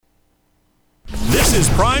This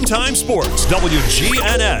is Primetime Sports,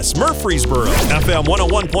 WGNS, Murfreesboro, FM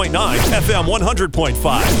 101.9, FM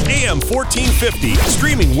 100.5, AM 1450,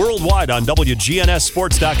 streaming worldwide on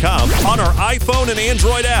WGNSSports.com, on our iPhone and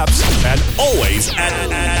Android apps, and always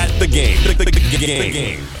at the game. The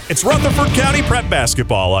game. It's Rutherford County Prep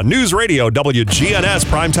Basketball on News Radio WGNS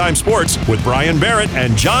Primetime Sports with Brian Barrett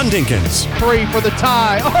and John Dinkins. 3 for the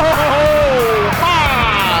tie. Oh,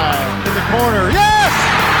 5 in the corner. Yes!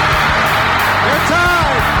 They're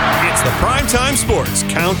tied. It's the Primetime Sports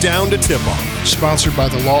Countdown to Tip-Off. Sponsored by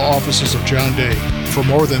the law offices of John Day. For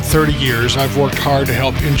more than 30 years, I've worked hard to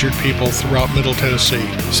help injured people throughout Middle Tennessee.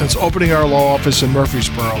 Since opening our law office in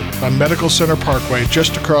Murfreesboro, on Medical Center Parkway,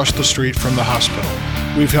 just across the street from the hospital,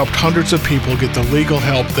 we've helped hundreds of people get the legal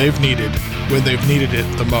help they've needed when they've needed it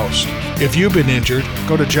the most. If you've been injured,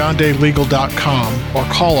 go to johndaylegal.com or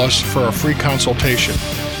call us for a free consultation.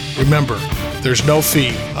 Remember, there's no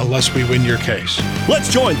fee unless we win your case.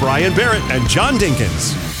 Let's join Brian Barrett and John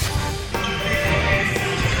Dinkins.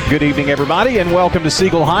 Good evening, everybody, and welcome to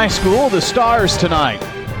Siegel High School. The Stars tonight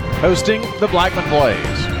hosting the Blackman Blaze.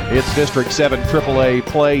 It's District 7 AAA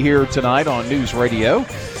play here tonight on News Radio,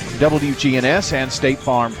 WGNS, and State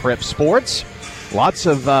Farm Prep Sports. Lots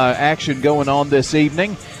of action going on this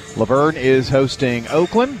evening. Laverne is hosting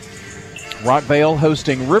Oakland, Rockvale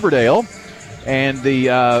hosting Riverdale, and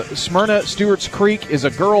the Smyrna Stewart's Creek is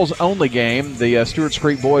a girls-only game. The Stewart's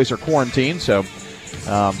Creek boys are quarantined, so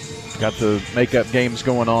got the makeup games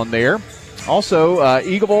going on there. Also,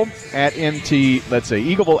 Eagleville at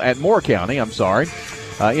Moore County,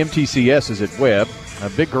 MTCS is at Webb. A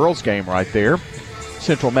big girls game right there.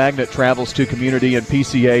 Central Magnet travels to Community and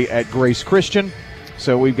PCA at Grace Christian.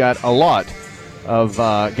 So we've got a lot of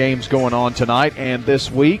games going on tonight and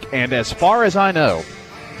this week. And as far as I know,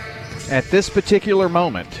 at this particular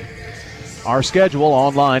moment, our schedule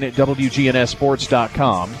online at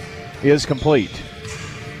WGNSSports.com is complete.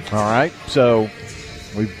 All right, so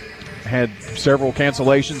we've had several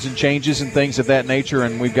cancellations and changes and things of that nature,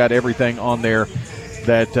 and we've got everything on there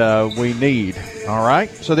that we need. All right,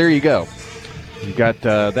 so there you go. You got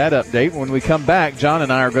that update. When we come back, John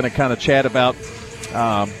and I are going to kind of chat about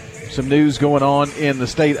some news going on in the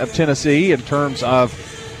state of Tennessee in terms of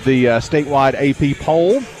the statewide AP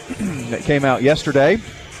poll that came out yesterday.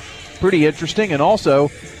 Pretty interesting, and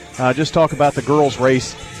also just talk about the girls'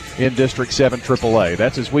 race in District 7 AAA.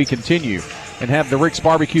 That's as we continue and have the Rick's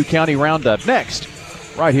Barbecue County Roundup next,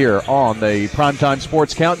 right here on the Primetime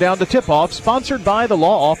Sports Countdown to Tip-Off, sponsored by the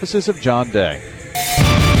law offices of John Day.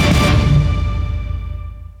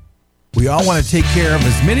 We all want to take care of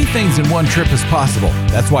as many things in one trip as possible.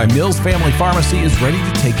 That's why Mills Family Pharmacy is ready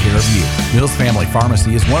to take care of you. Mills Family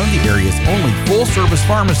Pharmacy is one of the area's only full-service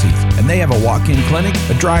pharmacies, and they have a walk-in clinic,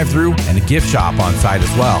 a drive-thru, and a gift shop on site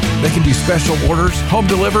as well. They can do special orders, home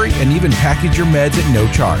delivery, and even package your meds at no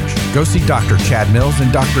charge. Go see Dr. Chad Mills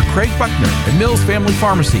and Dr. Craig Buckner at Mills Family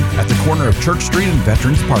Pharmacy at the corner of Church Street and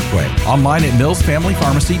Veterans Parkway. Online at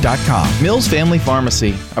millsfamilypharmacy.com. Mills Family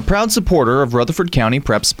Pharmacy, a proud supporter of Rutherford County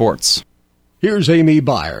Prep Sports. Here's Amy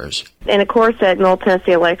Byers. And, of course, at Middle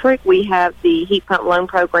Tennessee Electric, we have the heat pump loan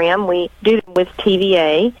program. We do it with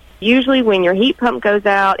TVA. Usually when your heat pump goes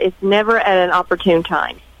out, it's never at an opportune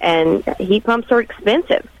time. And heat pumps are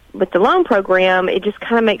expensive. With the loan program, it just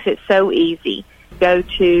kind of makes it so easy. Go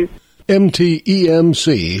to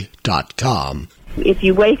mtemc.com. If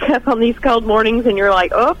you wake up on these cold mornings and you're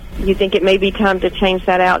like, oh, you think it may be time to change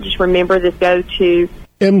that out, just remember this. Go to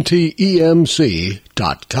mtemc.com.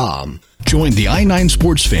 Join the I-9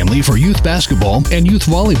 Sports family for youth basketball and youth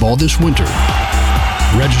volleyball this winter.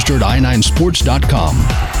 Register at i9sports.com.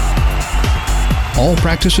 All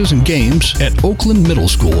practices and games at Oakland Middle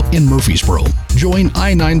School in Murfreesboro. Join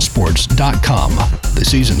i9sports.com. The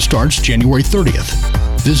season starts January 30th.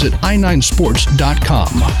 Visit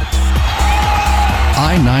i9sports.com.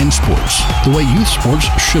 I-9 Sports, the way youth sports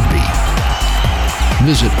should be.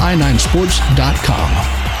 Visit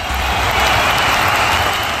i9sports.com.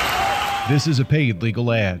 This is a paid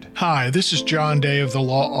legal ad. Hi, this is John Day of the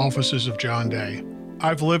law offices of John Day.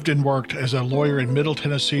 I've lived and worked as a lawyer in Middle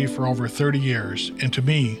Tennessee for over 30 years, and to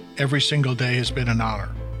me, every single day has been an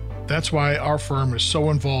honor. That's why our firm is so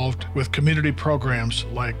involved with community programs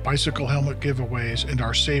like bicycle helmet giveaways and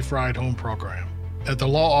our Safe Ride Home program. At the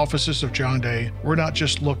law offices of John Day, we're not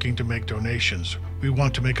just looking to make donations. We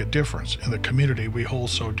want to make a difference in the community we hold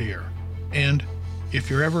so dear. And if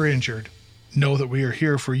you're ever injured, know that we are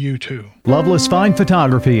here for you too. Loveless Fine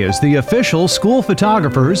Photography is the official school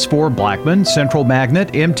photographers for Blackman, Central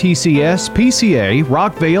Magnet, MTCS, PCA,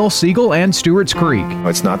 Rockvale, Siegel, and Stewart's Creek.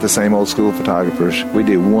 It's not the same old school photographers. We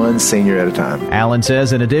do one senior at a time. Alan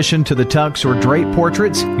says in addition to the tux or drape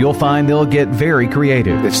portraits, you'll find they'll get very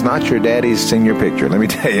creative. It's not your daddy's senior picture, let me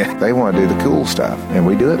tell you. They want to do the cool stuff, and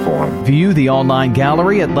we do it for them. View the online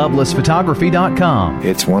gallery at lovelessphotography.com.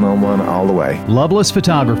 It's one-on-one all the way. Loveless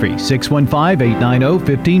Photography, 615-890-1558.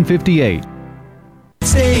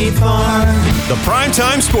 State Farm. The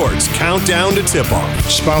Primetime Sports Countdown to Tip-Off.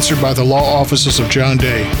 Sponsored by the law offices of John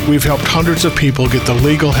Day, we've helped hundreds of people get the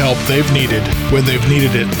legal help they've needed when they've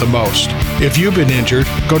needed it the most. If you've been injured,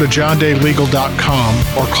 go to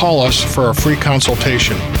johndaylegal.com or call us for a free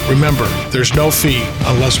consultation. Remember, there's no fee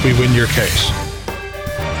unless we win your case.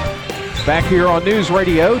 Back here on News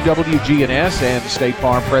Radio, WGNS and State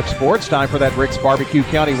Farm Prep Sports. Time for that Rick's Barbecue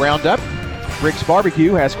County Roundup. Rick's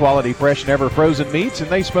Barbecue has quality, fresh, never frozen meats,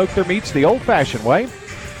 and they smoke their meats the old-fashioned way,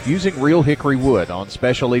 using real hickory wood on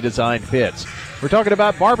specially designed pits. We're talking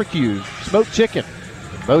about barbecue, smoked chicken,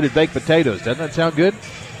 and loaded baked potatoes. Doesn't that sound good?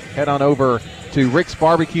 Head on over to Rick's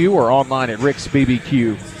Barbecue or online at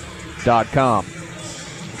ricksbbq.com.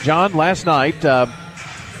 John, last night,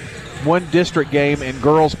 one district game in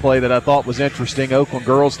girls play that I thought was interesting. Oakland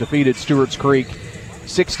girls defeated Stewart's Creek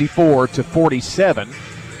 64-47.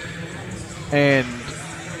 And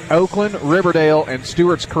Oakland, Riverdale, and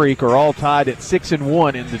Stewart's Creek are all tied at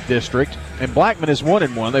 6-1 in the district. And Blackman is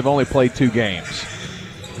 1-1. They've only played 2 games.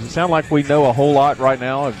 Does it sound like we know a whole lot right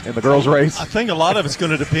now in the girls' race? I think a lot of it's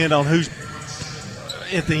going to depend on who's,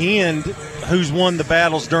 at the end, who's won the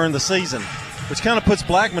battles during the season, which kind of puts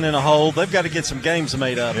Blackman in a hole. They've got to get some games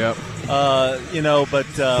made up. Yep. But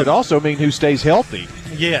could also mean who stays healthy.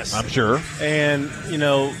 Yes. I'm sure. And,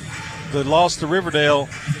 the loss to Riverdale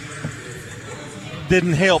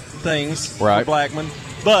didn't help things for Blackman.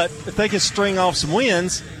 But if they can string off some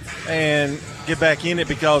wins and get back in it,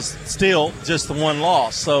 because still just the one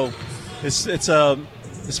loss. So it's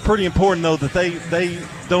pretty important, though, that they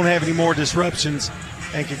don't have any more disruptions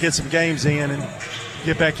and can get some games in and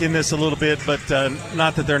get back in this a little bit. But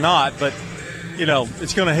not that they're not, but,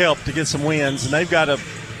 it's going to help to get some wins. And they've got a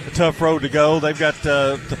tough road to go. They've got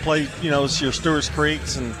to play, your Stewart's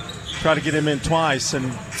Creeks and try to get them in twice. And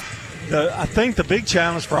I think the big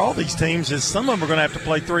challenge for all these teams is some of them are going to have to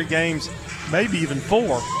play 3 games, maybe even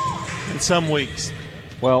 4 in some weeks.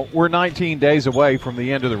 Well, we're 19 days away from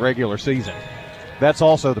the end of the regular season. That's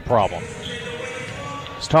also the problem.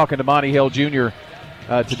 I was talking to Monty Hill Jr.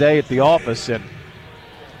 Today at the office, and,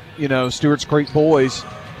 Stewart's Creek boys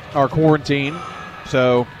are quarantined,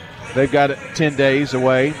 so they've got 10 days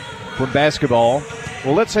away from basketball.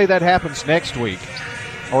 Well, let's say that happens next week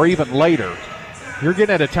or even later. You're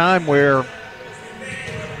getting at a time where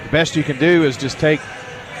the best you can do is just take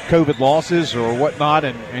COVID losses or whatnot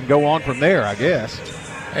and go on from there, I guess.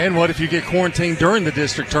 And what if you get quarantined during the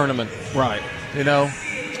district tournament? Right.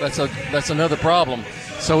 That's another problem.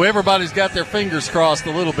 So everybody's got their fingers crossed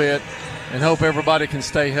a little bit and hope everybody can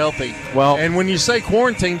stay healthy. Well, and when you say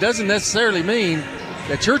quarantine, doesn't necessarily mean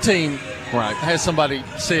that your team has somebody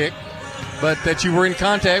sick, but that you were in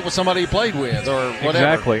contact with somebody you played with or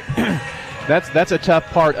whatever. Exactly. That's a tough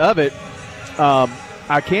part of it.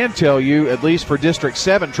 I can tell you, at least for District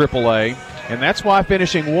 7 AAA, and that's why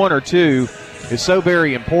finishing 1 or 2 is so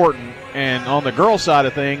very important. And on the girls' side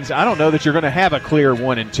of things, I don't know that you're going to have a clear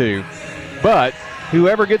 1 and 2. But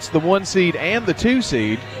whoever gets the 1 seed and the 2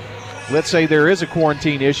 seed, let's say there is a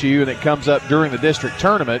quarantine issue and it comes up during the district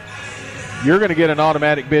tournament, you're going to get an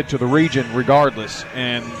automatic bid to the region regardless.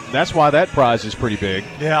 And that's why that prize is pretty big.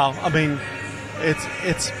 Yeah, I mean,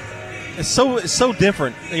 it's so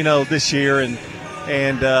different, this year, and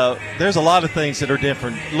there's a lot of things that are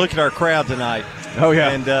different. Look at our crowd tonight. Oh yeah,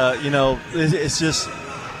 and it's just,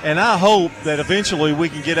 and I hope that eventually we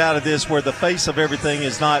can get out of this where the face of everything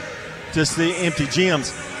is not just the empty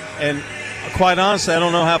gyms. And quite honestly, I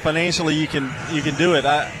don't know how financially you can do it.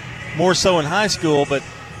 More so in high school, but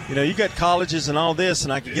you got colleges and all this,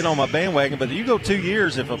 and I could get on my bandwagon. But you go 2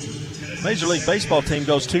 years, if a Major League Baseball team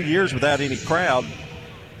goes 2 years without any crowd.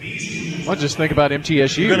 Well, just think about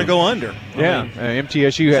MTSU. You're going to go under. Yeah,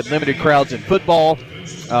 MTSU had limited crowds in football,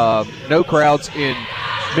 no crowds in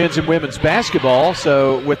men's and women's basketball.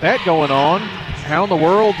 So with that going on, how in the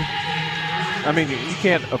world? I mean, you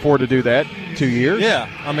can't afford to do that 2 years. Yeah,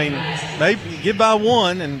 I mean, maybe get by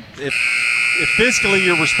 1, and if fiscally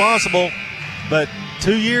you're responsible, but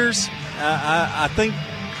 2 years, I think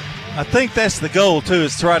that's the goal too,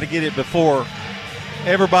 is try to get it before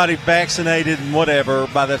everybody vaccinated and whatever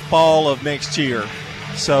by the fall of next year.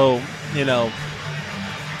 So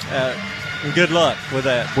good luck with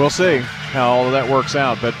that. We'll see how all of that works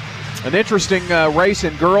out. But an interesting race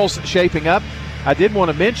in girls shaping up. I did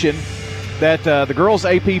want to mention that the girls'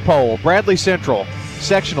 AP poll, Bradley Central,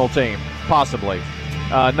 sectional team, possibly.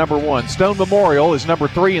 Number 1. Stone Memorial is number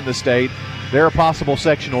 3 in the state. They're a possible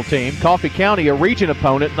sectional team. Coffee County, a region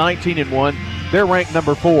opponent, 19-1. They're ranked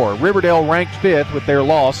number 4. Riverdale ranked 5th with their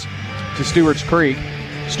loss to Stewart's Creek.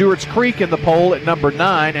 Stewart's Creek in the poll at number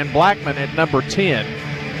 9 and Blackman at number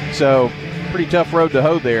 10. So pretty tough road to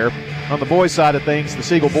hoe there. On the boys' side of things, the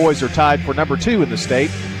Siegel boys are tied for number 2 in the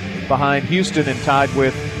state, behind Houston and tied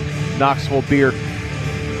with Knoxville Beer.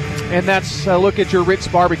 And that's a look at your Rick's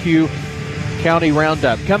Barbecue County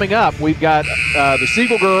Roundup. Coming up, we've got the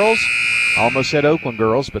Siegel girls. Almost said Oakland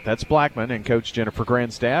girls, but that's Blackman and Coach Jennifer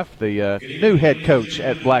Grandstaff, the new head coach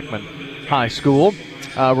at Blackman High School.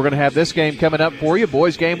 We're going to have this game coming up for you.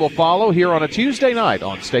 Boys game will follow here on a Tuesday night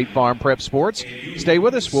on State Farm Prep Sports. Stay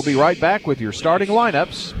with us. We'll be right back with your starting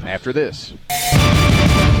lineups after this.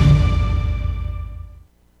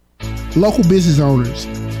 Local business owners,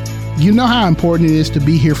 you know how important it is to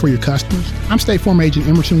be here for your customers. I'm State Farm Agent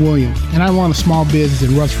Emerson Williams, and I run a small business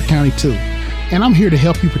in Rutherford County too. And I'm here to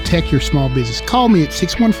help you protect your small business. Call me at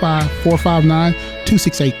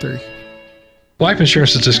 615-459-2683. Life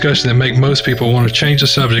insurance is a discussion that makes most people want to change the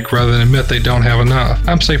subject rather than admit they don't have enough.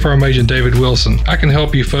 I'm State Farm Agent David Wilson. I can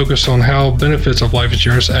help you focus on how benefits of life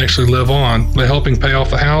insurance actually live on by helping pay off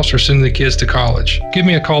the house or sending the kids to college. Give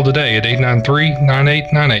me a call today at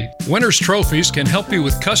 893-9898. Winners Trophies can help you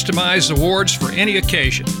with customized awards for any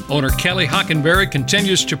occasion. Owner Kelly Hockenberry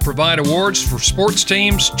continues to provide awards for sports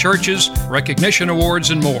teams, churches, recognition awards,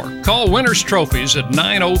 and more. Call Winners Trophies at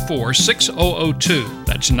 904-6002.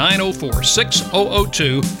 That's 904-6002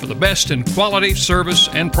 for the best in quality, service,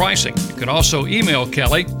 and pricing. You can also email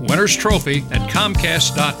Kelly,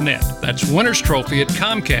 winnerstrophy@comcast.net. That's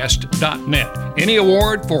winnerstrophy@comcast.net. Any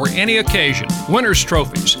award for any occasion. Winners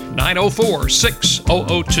Trophies,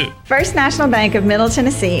 904-6002. First National Bank of Middle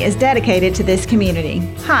Tennessee is dedicated to this community.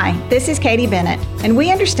 Hi, this is Katie Bennett, and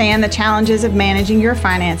we understand the challenges of managing your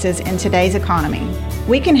finances in today's economy.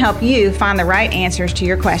 We can help you find the right answers to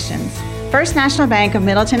your questions. First National Bank of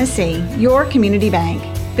Middle Tennessee, your community bank.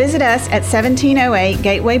 Visit us at 1708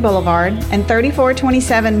 Gateway Boulevard and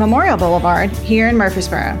 3427 Memorial Boulevard here in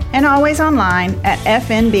Murfreesboro, and always online at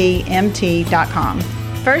fnbmt.com.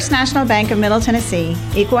 First National Bank of Middle Tennessee,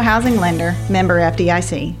 Equal Housing Lender, member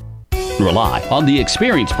FDIC. Rely on the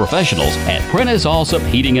experienced professionals at Prentice Allsup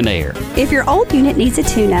Heating and Air. If your old unit needs a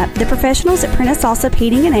tune-up, the professionals at Prentice Allsup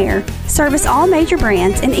Heating and Air service all major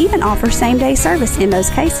brands and even offer same-day service in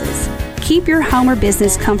most cases. Keep your home or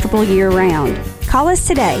business comfortable year-round. Call us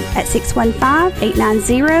today at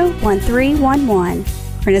 615-890-1311.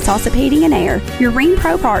 Prentice Allsup Heating and Air, your Ring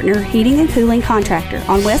Pro partner heating and cooling contractor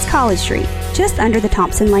on West College Street, just under the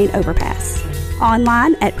Thompson Lane overpass.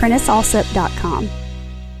 Online at PrenticeAllsup.com.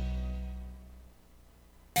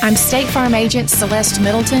 I'm State Farm Agent Celeste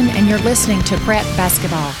Middleton, and you're listening to Prep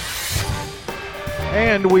Basketball.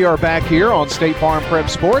 And we are back here on State Farm Prep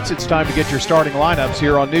Sports. It's time to get your starting lineups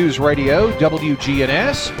here on News Radio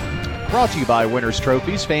WGNS. Brought to you by Winners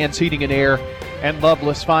Trophies, Fans Heating and Air, and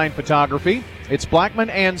Loveless Fine Photography. It's Blackman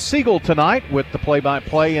and Siegel tonight with the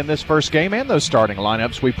play-by-play in this first game and those starting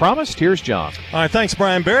lineups we promised. Here's John. All right, thanks,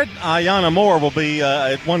 Brian Barrett. Ayanna Moore will be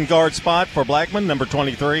at one guard spot for Blackman, number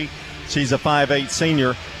 23. She's a 5'8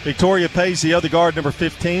 senior. Victoria Pays, the other guard, number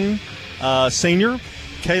 15, senior.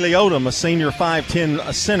 Kaylee Odom, a senior,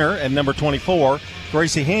 5'10 center, at number 24.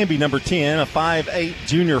 Gracie Hamby, number 10, a 5'8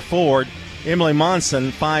 junior forward. Emily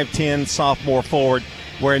Monson, 5'10 sophomore forward,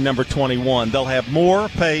 wearing number 21. They'll have Moore,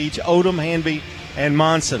 Page, Odom, Hamby, and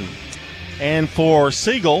Monson. And for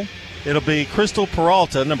Siegel, it'll be Crystal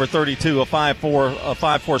Peralta, number 32, a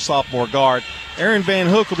 5'4 sophomore guard. Erin Van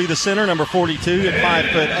Hook will be the center, number 42 at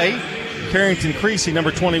 5'8". Carrington Creasy,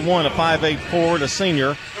 number 21, a 5'8 forward, a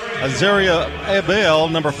senior. Azaria Abel,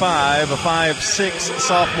 number 5, a 5'6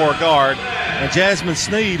 sophomore guard. And Jasmine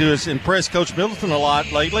Sneed, who has impressed Coach Middleton a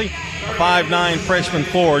lot lately, a 5'9 freshman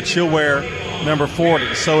forward. She'll wear number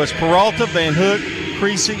 40. So it's Peralta, Van Hook,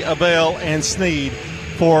 Creasy, Abel, and Sneed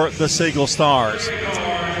for the Siegel Stars.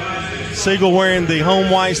 Siegel wearing the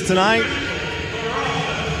home whites tonight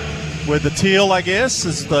with the teal, I guess,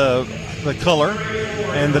 is the color,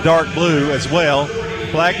 and the dark blue as well.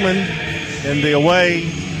 Blackman in the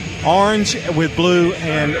away orange with blue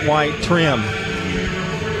and white trim.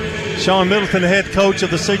 Sean Middleton, the head coach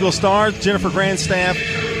of the Siegel Stars. Jennifer Grandstaff,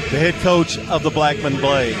 the head coach of the Blackman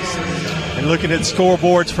Blaze. And looking at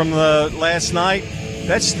scoreboards from the last night,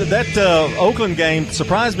 that Oakland game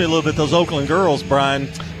surprised me a little bit, those Oakland girls, Brian.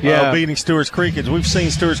 beating Stewart's Creek. And we've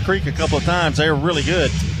seen Stewart's Creek a couple of times. They're really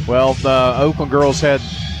good. Well, the Oakland girls had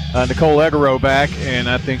Nicole Egero back, and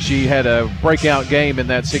I think she had a breakout game in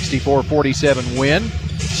that 64-47 win.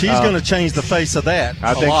 She's going to change the face of that.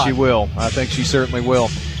 I think she will. I think she certainly will.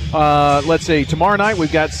 Let's see. Tomorrow night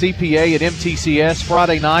we've got CPA at MTCS.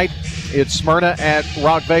 Friday night it's Smyrna at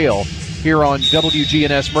Rockvale here on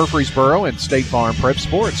WGNS Murfreesboro and State Farm Prep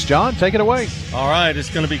Sports. John, take it away. All right, it's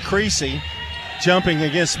going to be Creasy jumping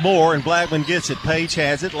against Moore, and Blackman gets it. Page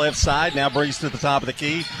has it, left side, now brings to the top of the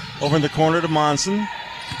key. Over in the corner to Monson.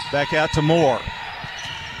 Back out to Moore.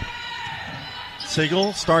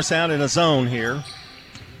 Siegel starts out in a zone here.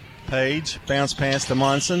 Page, bounce pass to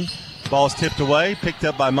Monson. Ball's tipped away, picked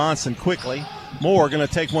up by Monson quickly. Moore going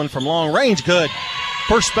to take one from long range. Good.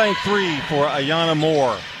 First bank three for Ayana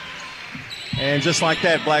Moore. And just like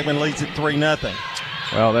that, Blackman leads it 3-0.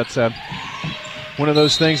 Well, that's one of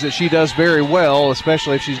those things that she does very well,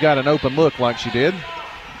 especially if she's got an open look like she did.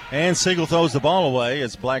 And Siegel throws the ball away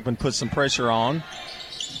as Blackman puts some pressure on.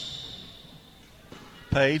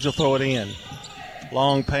 Page will throw it in.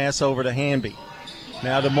 Long pass over to Hamby.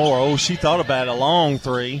 Now to Moore. Oh, she thought about a long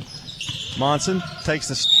three. Monson takes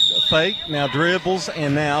the fake, now dribbles,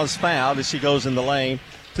 and now is fouled as she goes in the lane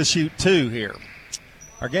to shoot two here.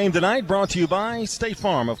 Our game tonight brought to you by State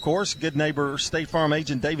Farm, of course. Good neighbor State Farm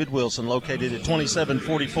agent David Wilson, located at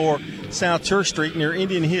 2744 South Church Street near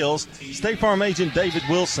Indian Hills. State Farm agent David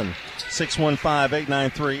Wilson,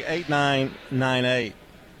 615-893-8998.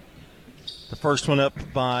 The first one up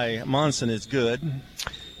by Monson is good.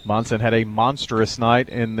 Monson had a monstrous night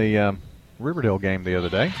in the Riverdale game the other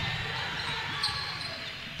day.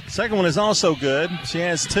 Second one is also good. She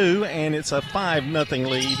has two, and it's a 5-0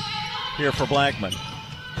 lead here for Blackman.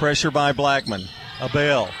 Pressure by Blackman.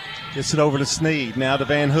 Abell gets it over to Sneed. Now to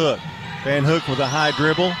Van Hook. Van Hook with a high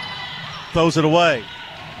dribble. Throws it away.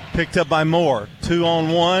 Picked up by Moore.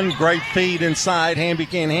 2-on-1. Great feed inside. Hamby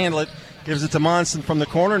can't handle it. Gives it to Monson from the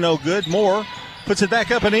corner. No good. Moore puts it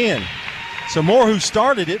back up and in. So Moore, who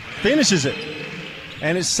started it, finishes it.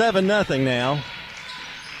 And it's 7-0 now.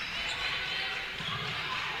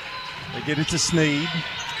 They get it to Sneed.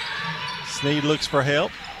 Sneed looks for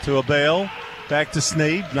help to Abell. Back to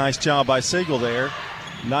Sneed. Nice job by Siegel there.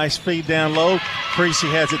 Nice feed down low. Creasy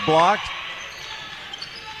has it blocked.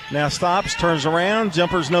 Now stops, turns around.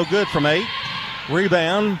 Jumper's no good from 8.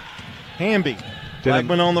 Rebound, Hamby.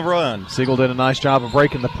 Blackman on the run. Siegel did a nice job of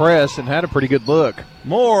breaking the press and had a pretty good look.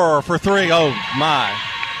 Moore for 3. Oh, my.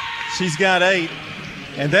 She's got 8.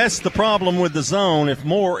 And that's the problem with the zone. If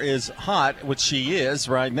Moore is hot, which she is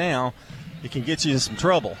right now, it can get you in some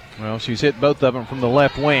trouble. Well, she's hit both of them from the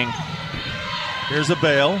left wing. Here's a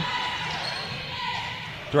Bell.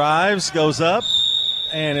 Drives, goes up,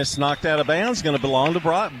 and it's knocked out of bounds. Going to belong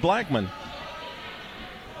to Blackman.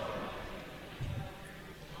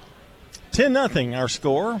 10-0 our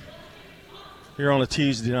score here on a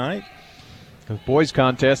Tuesday night. The boys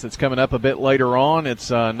contest that's coming up a bit later on.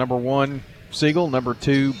 It's number 1 Siegel, number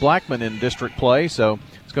 2 Blackman in district play, so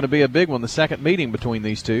it's going to be a big one, the second meeting between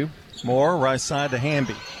these two. Moore, right side to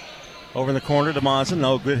Hamby. Over in the corner to Monson.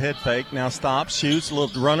 No good head fake. Now stops, shoots.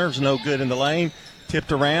 Little runners, no good in the lane.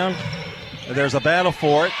 Tipped around. There's a battle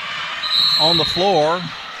for it. On the floor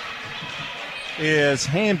is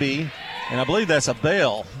Hamby, and I believe that's a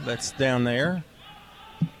Bell that's down there.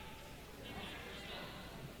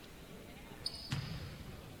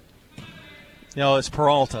 No, it's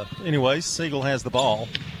Peralta. Anyways, Siegel has the ball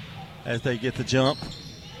as they get the jump.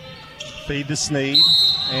 Feed to Sneed,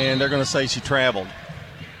 and they're going to say she traveled.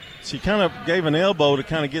 She kind of gave an elbow to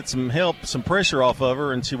kind of get some help, some pressure off of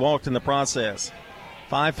her, and she walked in the process.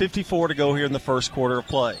 5:54 to go here in the first quarter of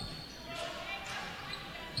play.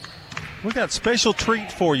 We got a special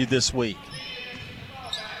treat for you this week.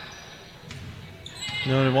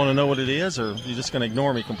 You want to know what it is, or you're just going to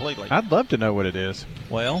ignore me completely? I'd love to know what it is.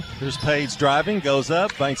 Well, here's Page driving, goes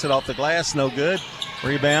up, banks it off the glass, no good.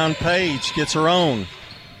 Rebound, Page gets her own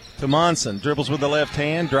to Monson. Dribbles with the left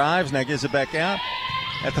hand, drives, now gives it back out.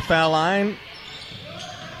 At the foul line,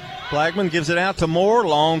 Blackman gives it out to Moore.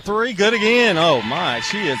 Long three, good again. Oh, my,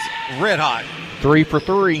 she is red hot. 3 for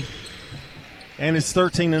 3. And it's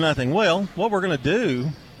 13-0. Well, what we're going to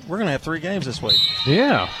do, we're going to have 3 games this week.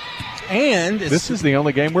 Yeah. And this is the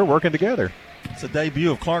only game we're working together. It's a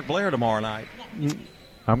debut of Clark Blair tomorrow night.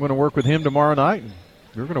 I'm going to work with him tomorrow night, and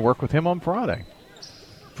you're going to work with him on Friday.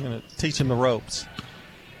 I'm going to teach him the ropes.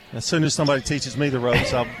 As soon as somebody teaches me the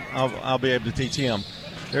ropes, I'll be able to teach him.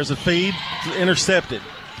 There's a feed, intercepted.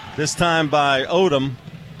 This time by Odom.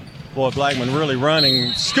 Boy, Blackman really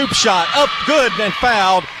running. Scoop shot, up, good, and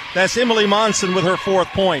fouled. That's Emily Monson with her 4th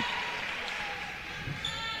point.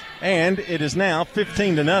 And it is now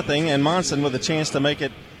 15-0, and Monson with a chance to make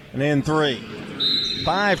it an N3.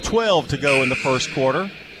 5:12 to go in the first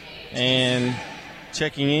quarter. And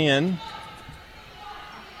checking in,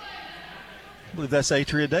 I believe that's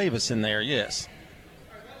Atria Davis in there, yes.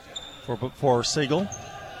 For Siegel.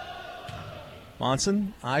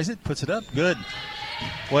 Monson eyes it, puts it up, good.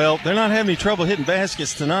 Well, they're not having any trouble hitting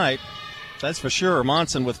baskets tonight, that's for sure.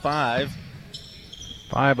 Monson with 5.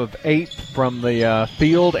 5 of 8 from the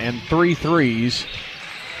field and 3 threes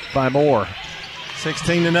by Moore.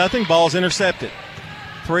 16-0, ball's intercepted.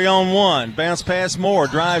 3-on-1, bounce pass Moore,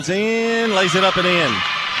 drives in, lays it up and in.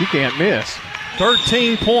 She can't miss.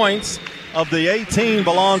 13 points of the 18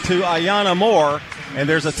 belong to Ayana Moore, and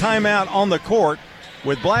there's a timeout on the court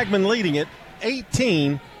with Blackman leading it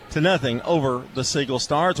 18-0 over the Siegel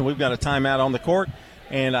Stars, and we've got a timeout on the court,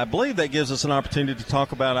 and I believe that gives us an opportunity to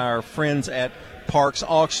talk about our friends at Parks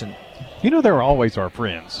Auction. You know, they're always our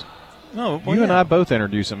friends. Oh, well, you and I both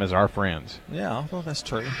introduce them as our friends. Yeah, well, that's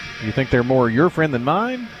true. You think they're more your friend than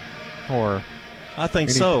mine? Or I think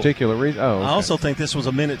any so. Particular reason? Oh, okay. I also think this was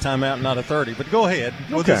a minute timeout, not a 30. But go ahead.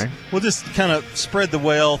 We'll just kind of spread the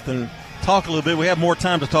wealth and talk a little bit. We have more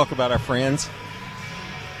time to talk about our friends.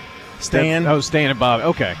 Stan. Stan and Bob.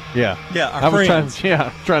 Okay, yeah. Yeah, our friends.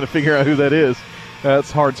 Trying to figure out who that is.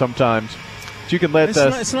 That's hard sometimes. But you can let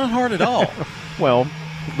it's not hard at all. Well,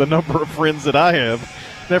 the number of friends that I have.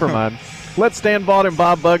 Never mind. Let Stan Vaught and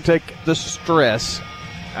Bob Bugg take the stress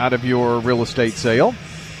out of your real estate sale.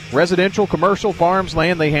 Residential, commercial, farms,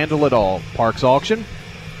 land, they handle it all. Parks Auction.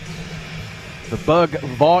 The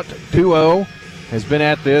Bugg-Vaught duo has been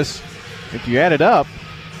at this, if you add it up,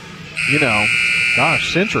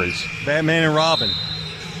 centuries. Batman and Robin.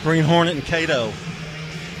 Green Hornet and Cato.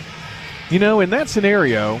 In that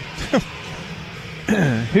scenario,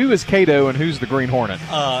 who is Cato and who's the Green Hornet?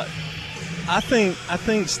 I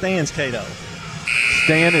think Stan's Cato.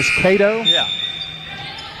 Stan is Cato? Yeah.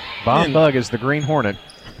 Bob Bugg is the Green Hornet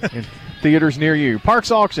in theaters near you.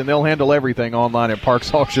 Parks Auction, they'll handle everything online at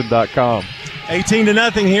parksauction.com.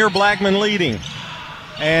 18-0 here, Blackman leading.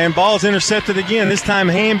 And ball's intercepted again, this time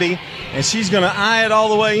Hamby, and she's going to eye it all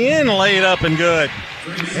the way in and lay it up and good.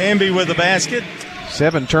 Hamby with the basket.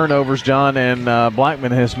 7 turnovers, John, and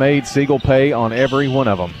Blackman has made Siegel pay on every one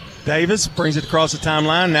of them. Davis brings it across the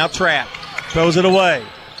timeline, now Trapp. Throws it away.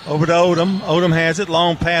 Over to Odom. Odom has it.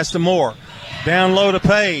 Long pass to Moore. Down low to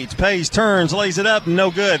Page. Page turns, lays it up,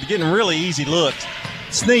 no good. Getting really easy looks.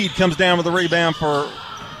 Sneed comes down with the rebound for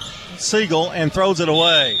Siegel and throws it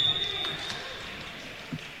away.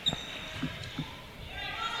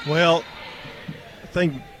 Well, I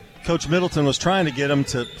think Coach Middleton was trying to get them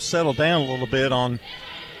to settle down a little bit on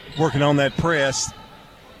working on that press.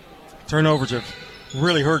 Turnovers have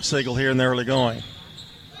really hurt Siegel here in the early going.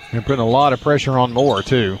 They're putting a lot of pressure on Moore,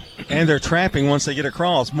 too. And they're trapping once they get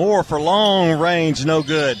across. Moore for long range, no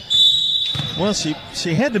good. Well,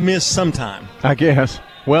 she had to miss sometime. I guess.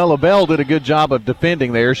 Well, LaBelle did a good job of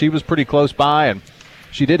defending there. She was pretty close by, and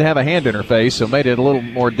she did have a hand in her face, so made it a little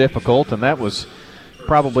more difficult, and that was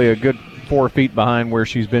probably a good 4 feet behind where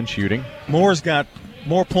she's been shooting. Moore's got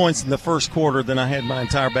more points in the first quarter than I had my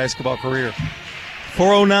entire basketball career.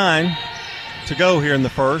 4:09 to go here in the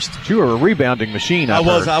first. You were a rebounding machine, I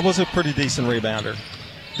was a pretty decent rebounder.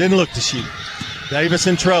 Didn't look to shoot. Davis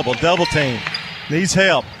in trouble. Double team. Needs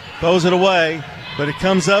help. Throws it away, but it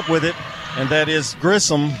comes up with it, and that is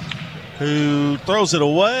Grissom who throws it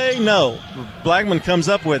away. No. Blackman comes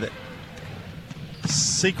up with it.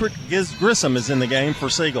 Secret Grissom is in the game for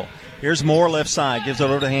Siegel. Here's Moore left side. Gives it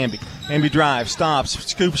over to Hamby. Hamby drives. Stops.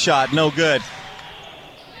 Scoop shot. No good.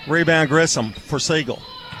 Rebound Grissom for Siegel.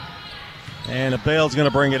 And Abell's going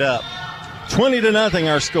to bring it up.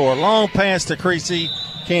 20-0 our score. Long pass to Creasy.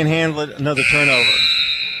 Can't handle it. Another turnover.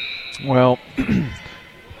 Well,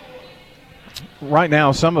 right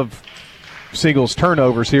now some of Siegel's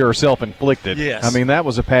turnovers here are self-inflicted. Yes. I mean, that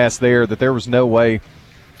was a pass there that there was no way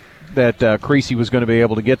that Creasy was going to be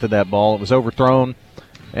able to get to that ball. It was overthrown,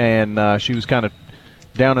 and she was kind of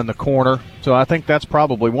down in the corner. So I think that's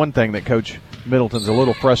probably one thing that Coach Middleton's a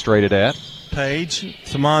little frustrated at. Page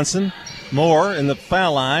to Monson. Moore in the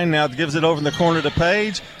foul line. Now gives it over in the corner to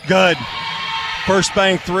Page. Good. First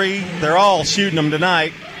bank three. They're all shooting them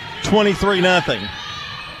tonight. 23-0.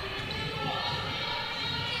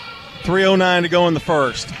 3:09 to go in the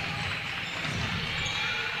first.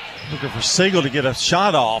 Looking for Siegel to get a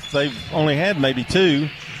shot off. They've only had maybe 2.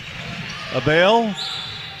 Abell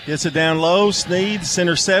gets it down low. Sneed's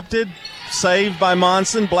intercepted. Saved by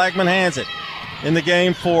Monson. Blackman has it. In the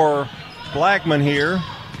game for Blackman here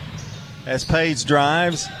as Page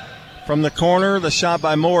drives from the corner. The shot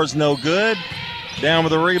by Moore is no good. Down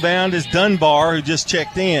with the rebound is Dunbar, who just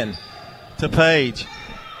checked in to Page.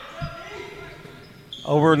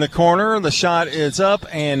 Over in the corner, the shot is up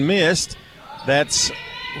and missed. That's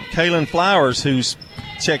Kaylin Flowers, who's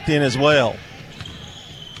checked in as well.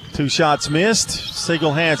 2 shots missed.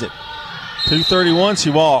 Siegel has it. 2:31, she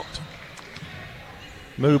walked.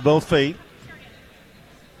 Moved both feet.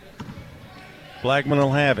 Blackman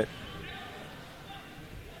will have it.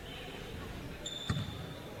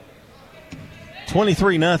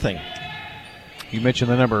 $23-0. You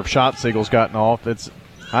mentioned the number of shots Siegel's gotten off.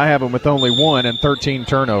 I have them with only 1 and 13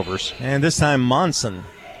 turnovers. And this time Monson.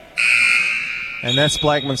 And that's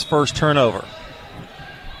Blackman's first turnover.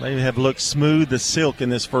 They have looked smooth as silk in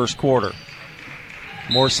this first quarter.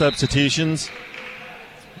 More substitutions.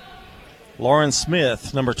 Lauren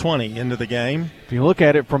Smith, number 20, into the game. If you look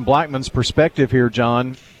at it from Blackman's perspective here,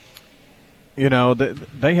 John,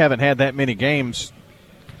 they haven't had that many games,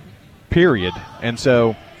 period. And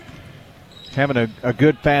so having a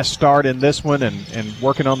good, fast start in this one and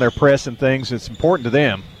working on their press and things, it's important to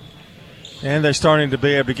them. And they're starting to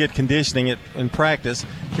be able to get conditioning in practice.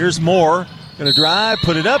 Here's Moore. Going to drive,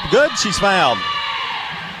 put it up. Good. She's fouled.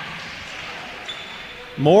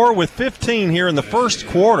 Moore with 15 here in the first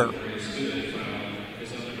quarter.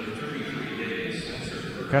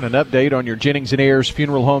 Got an update on your Jennings & Ayers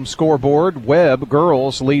Funeral Home scoreboard. Webb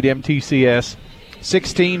girls lead MTCS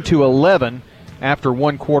 16-11 after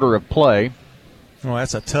 1 quarter of play. Oh,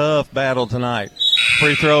 that's a tough battle tonight.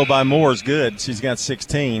 Free throw by Moore is good. She's got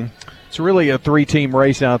 16. It's really a 3-team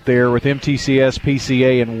race out there with MTCS,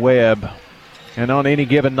 PCA, and Webb. And on any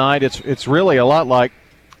given night, it's really a lot like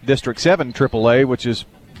District 7 AAA, which is,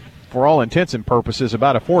 for all intents and purposes,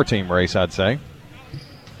 about a 4-team race, I'd say.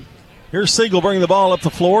 Here's Siegel bringing the ball up the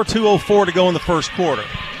floor. 2:04 to go in the first quarter.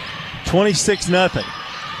 26-0.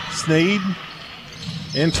 Sneed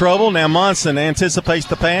in trouble. Now Monson anticipates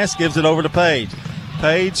the pass, gives it over to Page.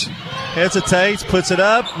 Page hesitates, puts it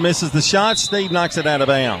up, misses the shot. Sneed knocks it out of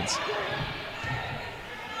bounds.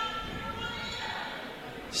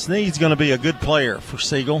 Sneed's going to be a good player for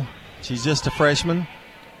Siegel. She's just a freshman.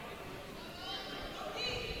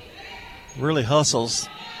 Really hustles.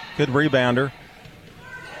 Good rebounder.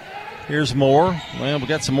 Here's Moore. Well, we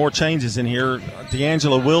got some more changes in here.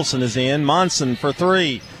 D'Angela Wilson is in. Monson for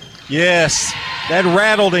 3. Yes, that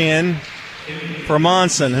rattled in for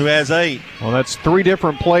Monson, who has 8. Well, that's 3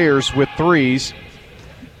 different players with 3s.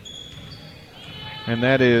 And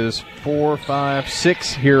that is 4, 5,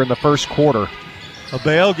 6 here in the first quarter.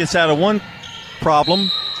 Abell gets out of one problem.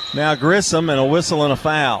 Now Grissom and a whistle and a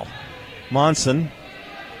foul. Monson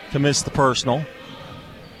to miss the personal.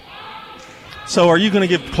 So are you going to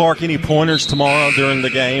give Clark any pointers tomorrow during the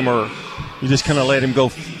game, or you just kind of let him go,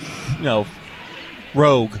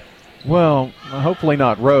 rogue? Well, hopefully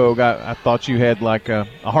not rogue. I thought you had like a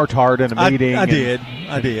heart-to-heart in a meeting. I did.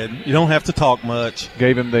 You don't have to talk much.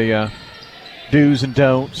 Gave him the do's and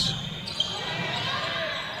don'ts.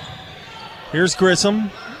 Here's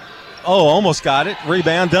Grissom. Oh, almost got it.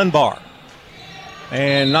 Rebound, Dunbar.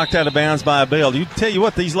 And knocked out of bounds by Abell. You tell you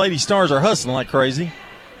what, these Lady Stars are hustling like crazy.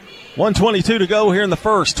 1:22 to go here in the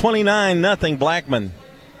first. 29-0 Blackman.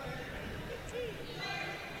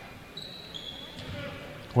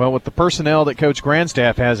 Well, with the personnel that Coach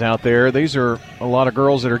Grandstaff has out there, these are a lot of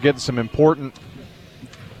girls that are getting some important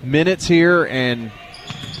minutes here, and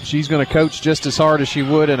she's going to coach just as hard as she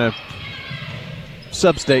would in a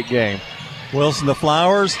sub-state game. Wilson to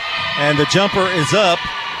Flowers, and the jumper is up,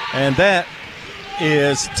 and that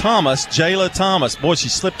is Thomas, Jayla Thomas. Boy, she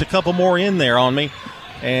slipped a couple more in there on me,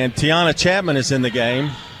 and Tiana Chapman is in the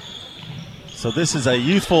game. So this is a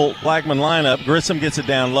youthful Blackman lineup. Grissom gets it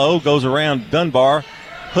down low, goes around Dunbar.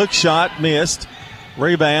 Hook shot missed.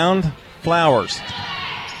 Rebound, Flowers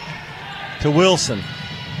to Wilson.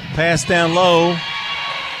 Pass down low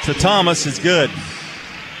to Thomas is good.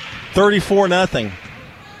 34-0.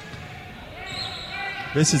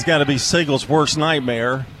 This has got to be Siegel's worst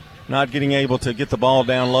nightmare, not getting able to get the ball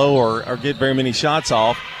down low or get very many shots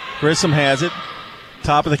off. Grissom has it.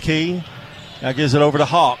 Top of the key. Now gives it over to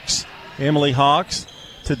Hawks. Emily Hawks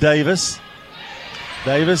to Davis.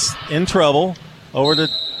 Davis in trouble. Over to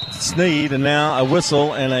Sneed, and now a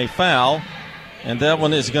whistle and a foul. And that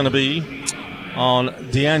one is going to be on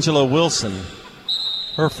D'Angela Wilson,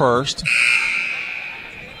 her first.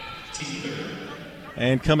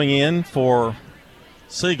 And coming in for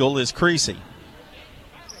Siegel is Creasy.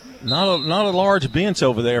 Not a large bench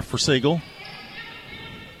over there for Siegel.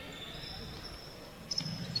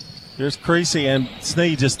 Here's Creasy, and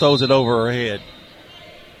Sneed just throws it over her head.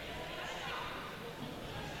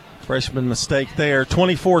 Freshman mistake there.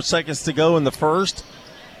 24 seconds to go in the first.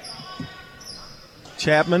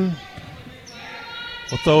 Chapman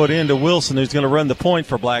will throw it into Wilson, who's going to run the point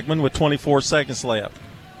for Blackman with 24 seconds left.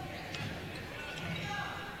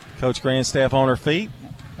 Coach Grandstaff on her feet.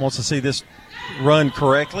 Wants to see this run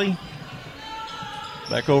correctly.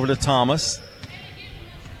 Back over to Thomas.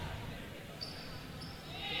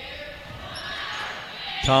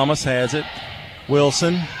 Thomas has it.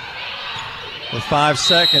 Wilson with 5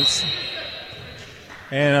 seconds.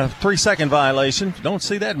 And a 3-second violation. Don't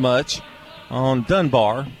see that much on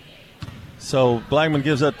Dunbar. So Blackman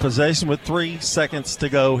gives up possession with 3 seconds to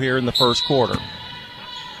go here in the first quarter.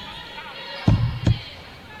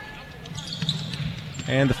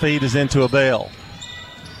 And the feed is into a Bell.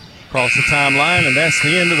 Across the timeline, and that's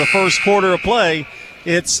the end of the first quarter of play.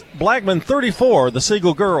 It's Blackman 34, the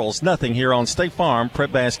Siegel girls, nothing here on State Farm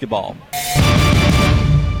Prep Basketball.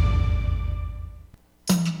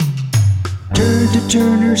 Turn to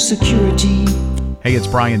Turner Security. Hey, it's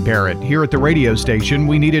Brian Barrett. Here at the radio station,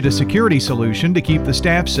 we needed a security solution to keep the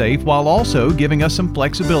staff safe while also giving us some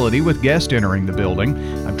flexibility with guests entering the building.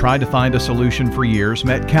 I've tried to find a solution for years,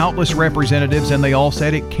 met countless representatives, and they all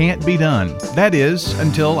said it can't be done. That is,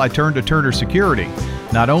 until I turned to Turner Security.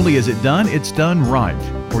 Not only is it done, it's done right.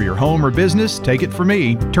 For your home or business, take it from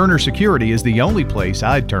me, Turner Security is the only place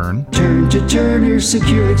I'd turn. Turn to Turner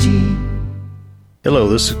Security. Hello,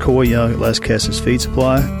 this is Coy Young at Lascassas Feed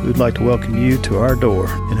Supply. We'd like to welcome you to our door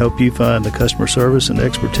and hope you find the customer service and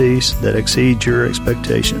expertise that exceeds your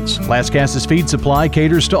expectations. Lascassas Feed Supply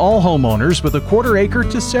caters to all homeowners with a 1/4 acre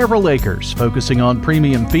to several acres, focusing on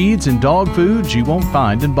premium feeds and dog foods you won't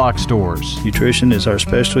find in box stores. Nutrition is our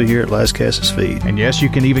specialty here at Lascassas Feed. And yes, you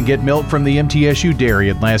can even get milk from the MTSU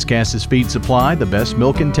dairy at Lascassas Feed Supply, the best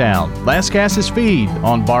milk in town. Lascassas Feed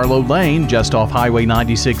on Barlow Lane, just off Highway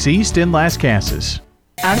 96 East in Lascassas.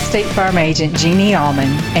 I'm State Farm Agent Jeannie Allman,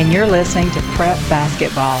 and you're listening to Prep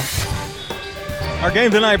Basketball. Our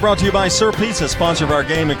game tonight brought to you by Sir Pizza, sponsor of our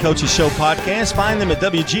Game and Coaches Show podcast. Find them at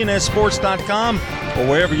WGNSSports.com or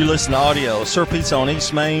wherever you listen to audio. Sir Pizza on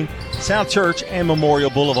East Main, South Church, and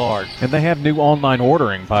Memorial Boulevard. And they have new online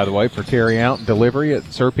ordering, by the way, for carry out and delivery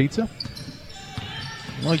at Sir Pizza.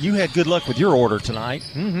 Well, you had good luck with your order tonight.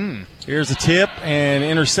 Mm-hmm. Here's a tip and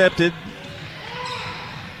intercepted.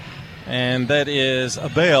 And that is a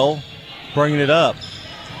Bell bringing it up.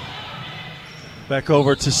 Back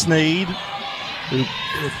over to Sneed, who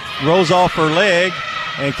rolls off her leg.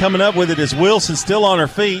 And coming up with it is Wilson, still on her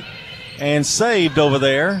feet and saved over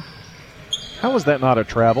there. How was that not a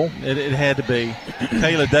travel? It had to be.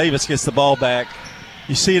 Kayla Davis gets the ball back.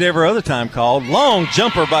 You see it every other time called. Long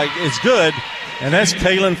jumper is good, and that's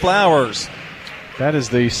Kaylin Flowers. That is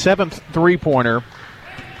the 7th three-pointer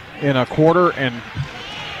in a quarter and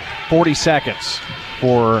 40 seconds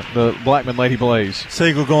for the Blackman Lady Blaze.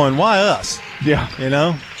 Siegel going, why us? Yeah. You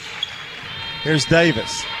know? Here's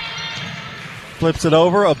Davis. Flips it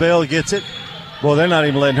over. Abell gets it. Well, they're not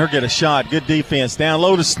even letting her get a shot. Good defense. Down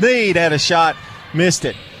low to Sneed. Had a shot. Missed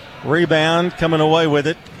it. Rebound. Coming away with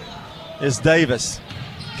it is Davis.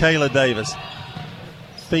 Kayla Davis.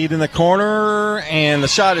 Feed in the corner. And the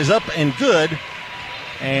shot is up and good.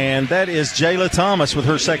 And that is Jayla Thomas with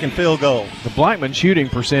her second field goal. The Blackman shooting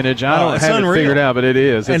percentage, I don't have unreal. it figured out, but it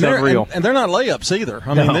is. It's unreal. And they're not layups either.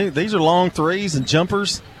 I mean, these are long threes and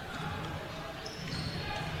jumpers.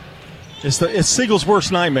 It's Siegel's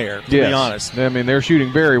worst nightmare, to be honest. I mean, they're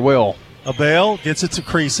shooting very well. Abell gets it to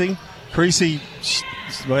Creasy. Creasy,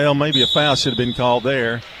 well, maybe a foul should have been called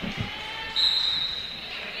there.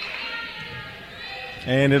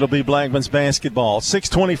 And it'll be Blackman's basketball.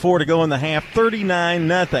 6:24 to go in the half,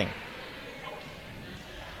 39-0.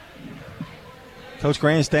 Coach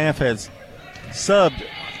Grandstaff has subbed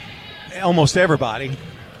almost everybody.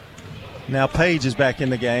 Now Paige is back in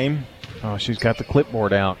the game. Oh, she's got the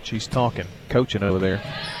clipboard out. She's talking, coaching over there.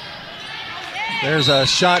 There's a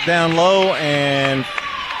shot down low, and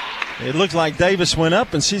it looked like Davis went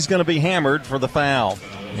up, and she's going to be hammered for the foul.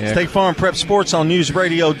 Yeah. State Farm Prep Sports on News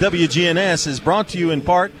Radio WGNS is brought to you in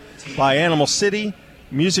part by Animal City,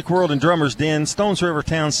 Music World and Drummers Den, Stones River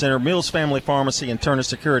Town Center, Mills Family Pharmacy, and Turner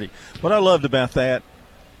Security. What I loved about that,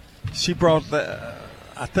 she brought the,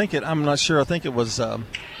 I'm not sure, I think it was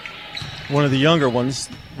one of the younger ones,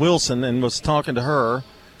 Wilson, and was talking to her.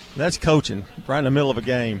 That's coaching right in the middle of a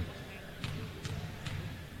game.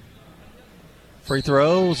 Free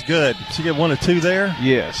throws, good. She get 1 of 2 there?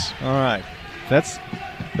 Yes. All right.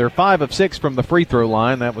 They're 5 of 6 from the free throw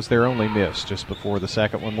line. That was their only miss just before the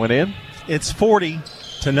second one went in. It's 40-0.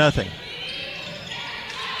 To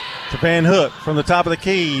Van Hook from the top of the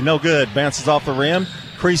key. No good. Bounces off the rim.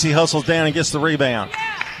 Creasy hustles down and gets the rebound.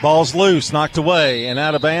 Ball's loose, knocked away, and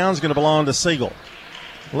out of bounds. Going to belong to Siegel.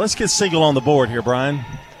 Let's get Siegel on the board here, Brian.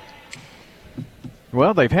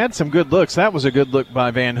 Well, they've had some good looks. That was a good look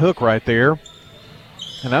by Van Hook right there.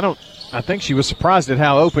 And I think she was surprised at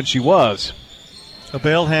how open she was.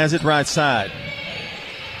 Abell has it right side.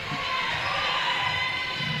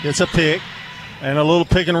 Gets a pick and a little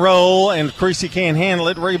pick and roll, and Creasy can't handle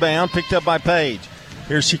it. Rebound picked up by Page.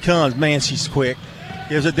 Here she comes. Man, she's quick.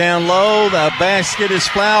 Gives it down low. The basket is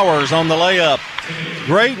Flowers on the layup.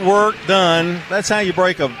 Great work done. That's how you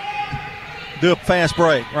do a fast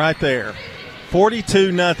break right there.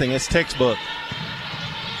 42-0. It's textbook.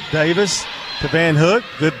 Davis to Van Hook.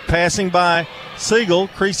 Good passing by Siegel.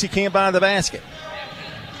 Creasy can't buy the basket.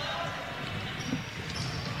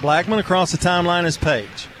 Blackman across the timeline is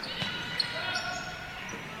Page.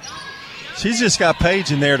 She's just got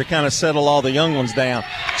Page in there to kind of settle all the young ones down.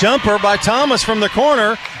 Jumper by Thomas from the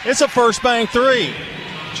corner. It's a first bank three.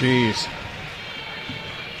 Jeez.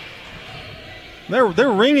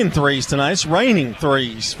 They're ringing threes tonight. It's raining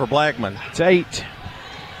threes for Blackman. It's 8.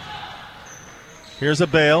 Here's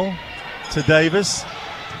Abell to Davis.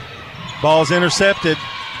 Ball's intercepted.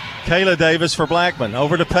 Kayla Davis for Blackman.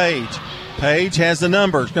 Over to Page. Page has the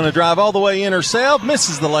numbers. Going to drive all the way in herself.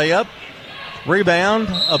 Misses the layup. Rebound,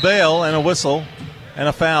 Abell, and a whistle. And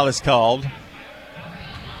a foul is called.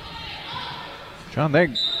 John,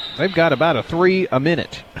 they've got about a 3 a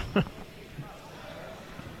minute.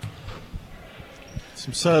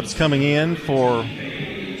 Some subs coming in for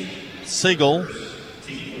Siegel.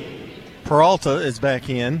 Peralta is back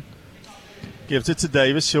in. Gives it to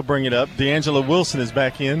Davis. She'll bring it up. D'Angela Wilson is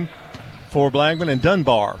back in for Blackman, and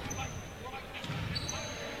Dunbar.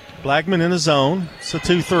 Blackman in the zone. It's a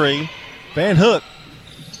 2-3. Van Hook.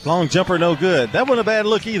 Long jumper, no good. That wasn't a bad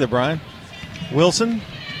look either, Brian. Wilson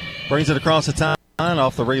brings it across the timeline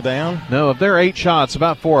off the rebound. No, of their 8 shots,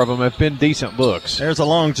 about 4 of them have been decent looks. There's a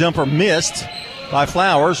long jumper missed by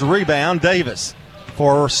Flowers. Rebound, Davis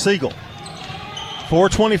for Siegel.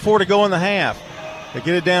 4:24 to go in the half. They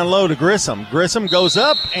get it down low to Grissom. Grissom goes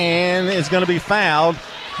up and is going to be fouled.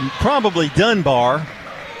 Probably Dunbar.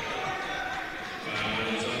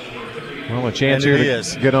 Well, a chance here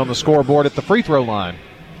to get on the scoreboard at the free throw line.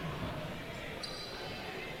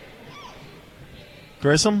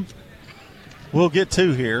 Grissom will get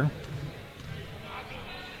 2 here.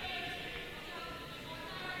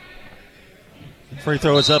 Free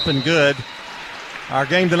throw is up and good. Our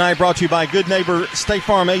game tonight brought to you by Good Neighbor State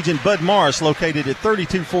Farm agent Bud Morris, located at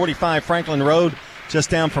 3245 Franklin Road, just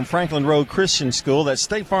down from Franklin Road Christian School. That's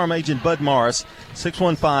State Farm agent Bud Morris,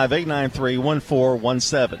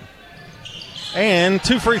 615-893-1417. And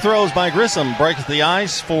 2 free throws by Grissom. Breaks the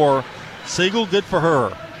ice for Siegel. Good for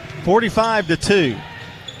her. 45-2.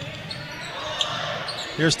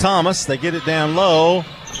 Here's Thomas. They get it down low.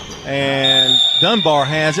 And Dunbar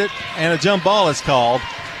has it. And a jump ball is called.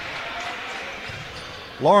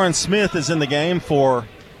 Lauren Smith is in the game for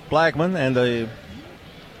Blackman. And the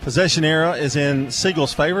possession era is in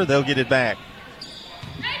Siegel's favor. They'll get it back.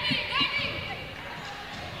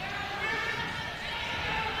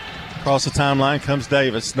 Across the timeline comes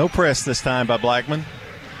Davis. No press this time by Blackman.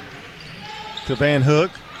 To Van Hook.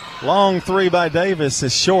 Long 3 by Davis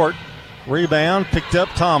is short. Rebound picked up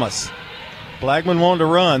Thomas. Blackman wanted to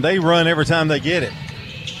run. They run every time they get it.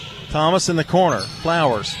 Thomas in the corner.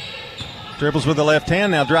 Flowers. Dribbles with the left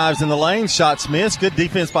hand. Now drives in the lane. Shots missed. Good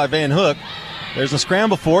defense by Van Hook. There's a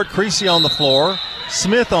scramble for it. Creasy on the floor.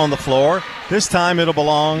 Smith on the floor. This time it'll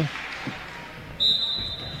belong.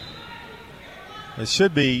 It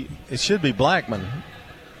should be Blackman.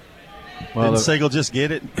 Well, didn't Siegel just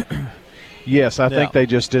get it? Yes, I think they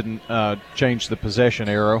just didn't change the possession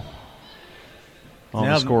arrow on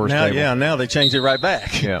the scores table. Yeah, now they changed it right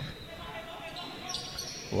back. Yeah.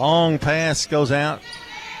 Long pass goes out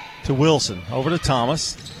to Wilson. Over to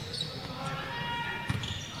Thomas.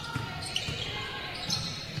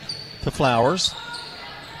 To Flowers.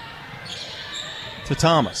 To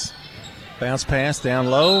Thomas. Bounce pass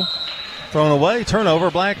down low. Thrown away. Turnover,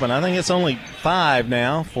 Blackman. I think it's only 5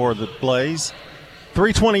 now for the Blaze.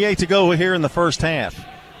 3:28 to go here in the first half.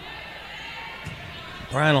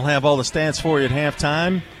 Brian will have all the stats for you at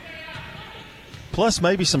halftime. Plus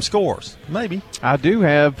maybe some scores. Maybe. I do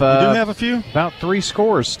have. You do have a few? About 3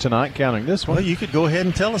 scores tonight, counting this one. Well, you could go ahead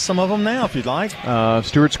and tell us some of them now if you'd like.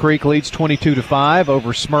 Stewart's Creek leads 22-5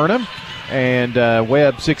 over Smyrna. And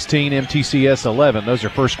Webb 16, MTCS 11. Those are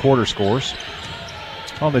first quarter scores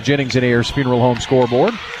on the Jennings and Ayers Funeral Home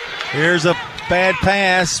scoreboard. Here's a bad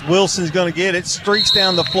pass. Wilson's going to get it. Streaks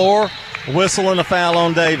down the floor. Whistle and a foul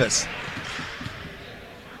on Davis.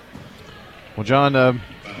 Well, John,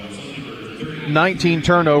 19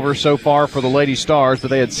 turnovers so far for the Lady Stars,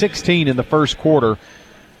 but they had 16 in the first quarter.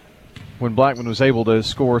 when Blackman was able to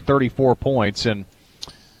score 34 points. And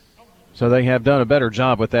so they have done a better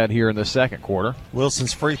job with that here in the second quarter.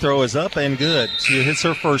 Wilson's free throw is up and good. She hits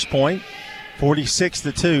her first point,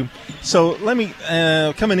 46-2. So let me,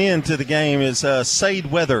 coming into the game is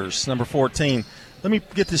Sade Weathers, number 14. Let me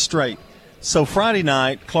get this straight. So Friday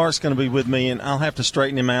night, Clark's going to be with me, and I'll have to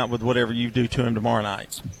straighten him out with whatever you do to him tomorrow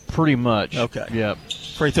night. Pretty much. Okay. Yep.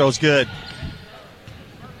 Free throw's good.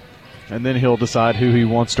 And then he'll decide who he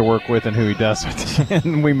wants to work with and who he doesn't.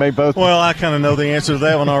 And we may both. Well, I kind of know the answer to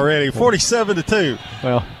that one already. 47-2.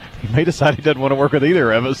 Well, he may decide he doesn't want to work with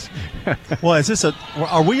either of us. Well, is this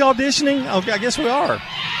are we auditioning? Okay, I guess we are.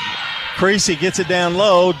 Creasy gets it down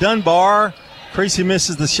low. Dunbar. Creasy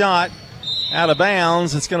misses the shot. Out of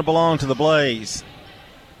bounds. It's going to belong to the Blaze.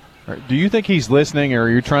 Do you think he's listening, or are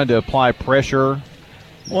you trying to apply pressure?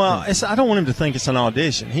 Well, I don't want him to think it's an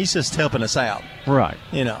audition. He's just helping us out. Right.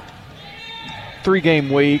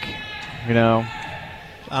 3-game week,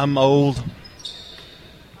 I'm old.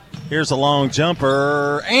 Here's a long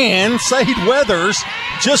jumper, and Sade Weathers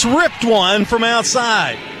just ripped one from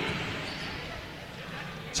outside.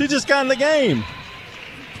 She just got in the game.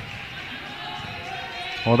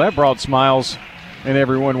 Well, that brought smiles in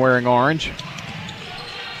everyone wearing orange.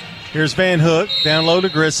 Here's Van Hook, down low to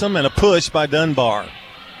Grissom, and a push by Dunbar.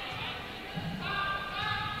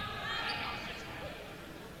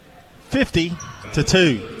 (50-2).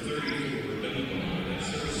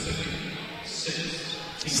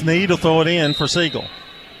 Sneed will throw it in for Siegel.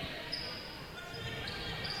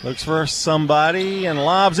 Looks for somebody and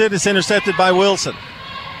lobs it. It's intercepted by Wilson.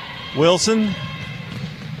 Wilson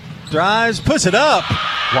drives, puts it up.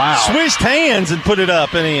 Wow. Swished hands and put it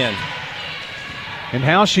up and in. And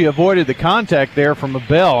how she avoided the contact there from a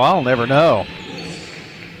Bell, I'll never know.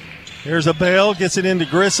 Here's a Bell, gets it into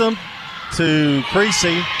Grissom to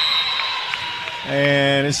Creasy.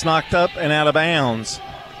 And it's knocked up and out of bounds.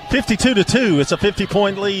 52-2. It's a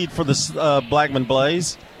 50-point lead for the Blackman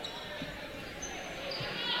Blaze.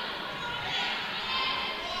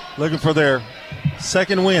 Looking for their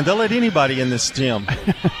second win. They'll let anybody in this gym.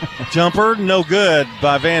 Jumper, no good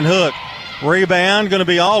by Van Hook. Rebound, going to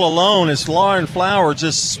be all alone as Lauren Flower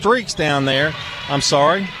just streaks down there. I'm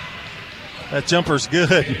sorry. That jumper's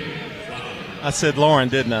good. I said Lauren,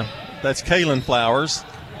 didn't I? That's Kaylin Flowers.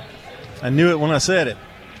 I knew it when I said it.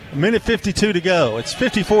 1:52 to go. It's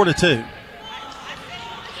 54-2.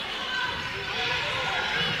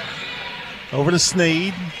 Over to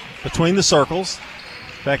Sneed, between the circles.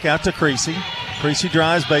 Back out to Creasy. Creasy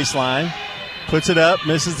drives baseline. Puts it up,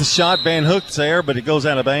 misses the shot. Van Hook's there, but it goes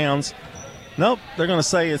out of bounds. Nope, they're going to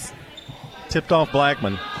say it's tipped off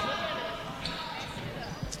Blackman.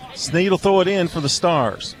 Sneed will throw it in for the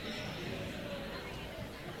Stars.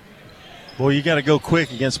 Boy, you got to go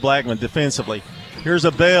quick against Blackman defensively. Here's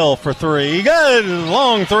a Bell for three. Good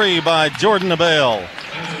long three by Jordan Abell.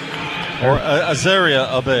 Or Azaria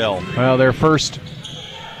Abell. Well, their first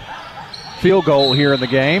field goal here in the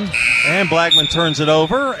game. And Blackman turns it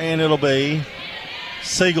over, and it'll be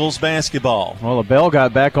Siegel's basketball. Well, Abell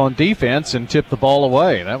got back on defense and tipped the ball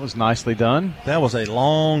away. That was nicely done. That was a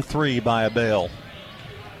long three by Abell.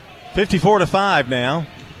 54-5 now.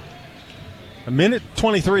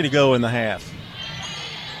 1:23 to go in the half.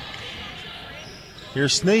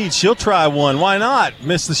 Here's Sneed. She'll try one. Why not?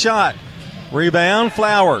 Missed the shot. Rebound,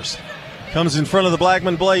 Flowers. Comes in front of the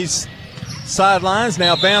Blackman Blaze sidelines.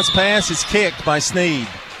 Now bounce pass is kicked by Sneed.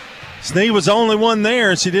 Sneed was the only one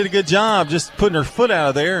there, and she did a good job just putting her foot out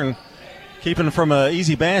of there and keeping from an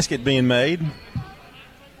easy basket being made.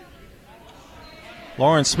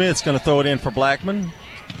 Lauren Smith's going to throw it in for Blackman.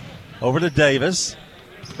 Over to Davis.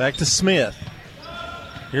 Back to Smith.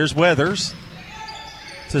 Here's Weathers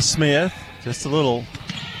to Smith. Just a little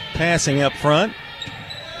passing up front.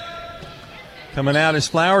 Coming out is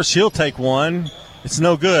Flowers. She'll take one. It's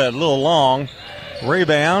no good. A little long.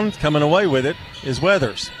 Rebound. Coming away with it is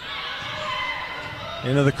Weathers.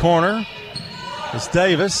 Into the corner is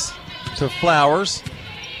Davis to Flowers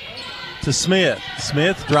to Smith.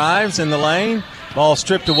 Smith drives in the lane. Ball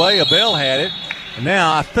stripped away. Abell had it. And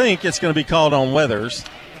now I think it's going to be called on Weathers.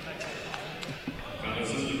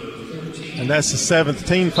 And that's the 7th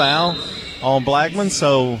team foul on Blackman.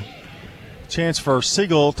 So chance for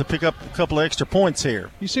Siegel to pick up a couple of extra points here.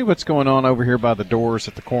 You see what's going on over here by the doors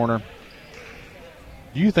at the corner?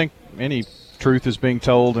 Do you think any truth is being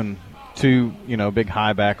told in two, big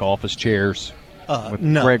high back office chairs with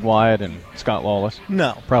no. Greg Wyatt and Scott Lawless?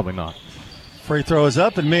 No. Probably not. Free throw is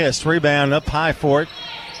up and missed. Rebound up high for it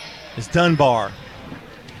is Dunbar.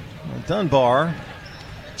 Dunbar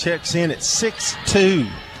checks in at 6'2".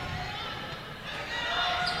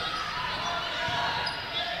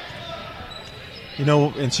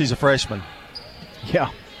 and she's a freshman. Yeah.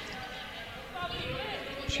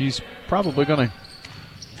 She's probably going to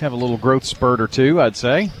have a little growth spurt or two, I'd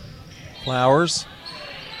say. Flowers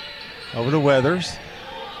over to Weathers.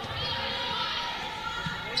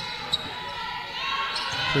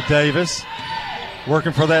 To Davis.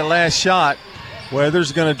 Working for that last shot.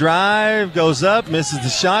 Weathers going to drive, goes up, misses the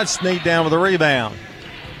shot. Sneed down with a rebound.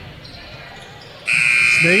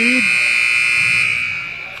 Sneed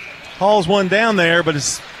hauls one down there, but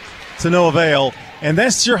it's to no avail. And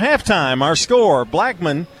that's your halftime. Our score,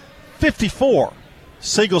 Blackman 54,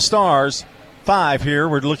 Siegel Stars 5 here.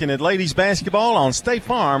 We're looking at ladies basketball on State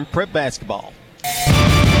Farm Prep Basketball.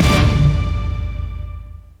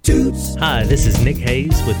 Toots. Hi, this is Nick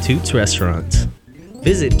Hayes with Toots Restaurants.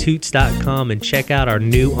 Visit Toots.com and check out our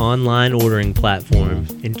new online ordering platform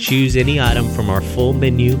and choose any item from our full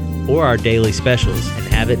menu or our daily specials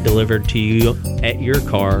and have it delivered to you at your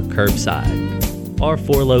car curbside. Our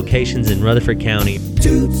 4 locations in Rutherford County: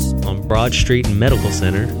 Toots on Broad Street and Medical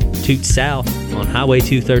Center, Toots South on Highway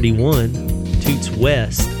 231, Toots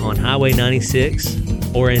West on Highway 96,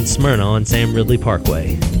 or in Smyrna on Sam Ridley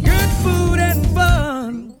Parkway.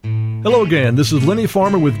 Hello again, this is Lenny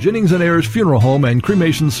Farmer with Jennings & Ayers Funeral Home and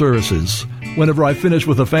Cremation Services. Whenever I finish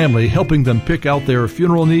with a family helping them pick out their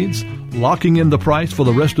funeral needs, locking in the price for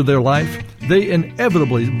the rest of their life, they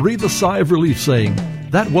inevitably breathe a sigh of relief saying,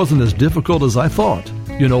 "That wasn't as difficult as I thought."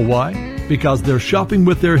 You know why? Because they're shopping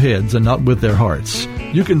with their heads and not with their hearts.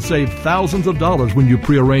 You can save thousands of dollars when you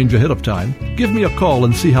pre-arrange ahead of time. Give me a call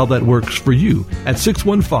and see how that works for you at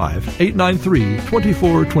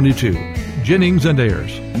 615-893-2422. Jennings &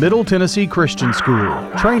 Ayers. Middle Tennessee Christian School,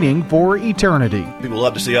 training for eternity. People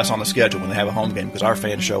love to see us on the schedule when they have a home game because our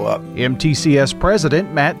fans show up. MTCS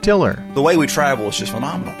President Matt Tiller. The way we travel is just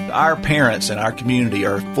phenomenal. Our parents and our community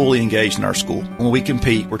are fully engaged in our school. When we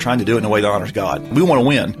compete, we're trying to do it in a way that honors God. We want to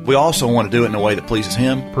win. We also want to do it in a way that pleases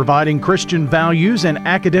Him. Providing Christian values and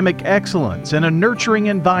academic excellence in a nurturing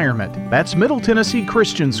environment. That's Middle Tennessee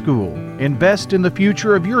Christian School. Invest in the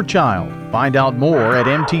future of your child. Find out more at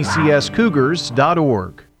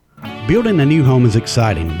mtcscougars.org. Building a new home is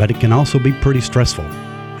exciting, but it can also be pretty stressful.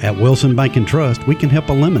 At Wilson Bank & Trust, we can help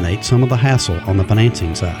eliminate some of the hassle on the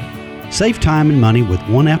financing side. Save time and money with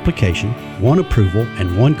one application, one approval,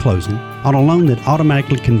 and one closing on a loan that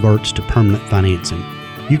automatically converts to permanent financing.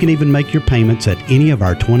 You can even make your payments at any of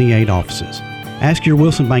our 28 offices. Ask your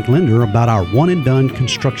Wilson Bank lender about our one-and-done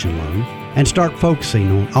construction loan and start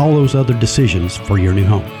focusing on all those other decisions for your new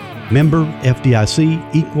home. Member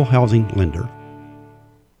FDIC, Equal Housing Lender.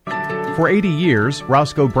 For 80 years,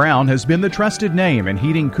 Roscoe Brown has been the trusted name in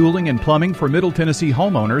heating, cooling, and plumbing for Middle Tennessee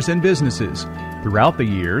homeowners and businesses. Throughout the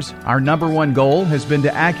years, our number one goal has been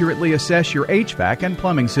to accurately assess your HVAC and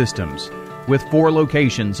plumbing systems. With 4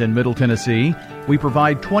 locations in Middle Tennessee, we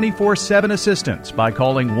provide 24/7 assistance by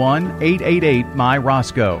calling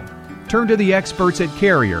 1-888-MY-ROSCOE. Turn to the experts at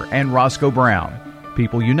Carrier and Roscoe Brown.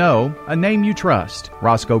 People you know, a name you trust.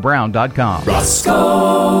 RoscoeBrown.com.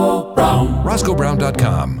 Roscoe Brown.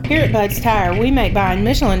 RoscoeBrown.com. Here at Bud's Tire, we make buying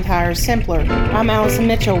Michelin tires simpler. I'm Allison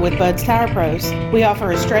Mitchell with Bud's Tire Pros. We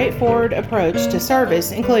offer a straightforward approach to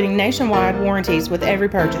service, including nationwide warranties with every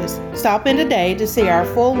purchase. Stop in today to see our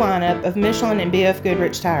full lineup of Michelin and BF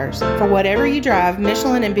Goodrich tires. For whatever you drive,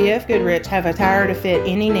 Michelin and BF Goodrich have a tire to fit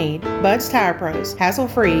any need. Bud's Tire Pros.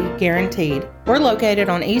 Hassle-free, guaranteed. We're located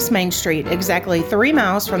on East Main Street, exactly 3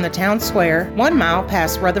 miles from the town square, 1 mile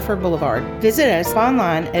past Rutherford Boulevard. Visit us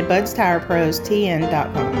online at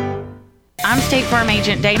budstirepros.tn.com. I'm State Farm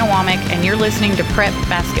Agent Dana Womack, and you're listening to Prep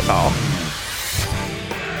Basketball.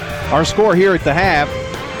 Our score here at the half,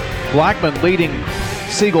 Blackman leading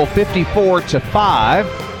Siegel 54-5.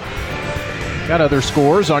 Got other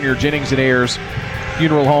scores on your Jennings & Ayers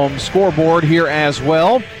Funeral Home scoreboard here as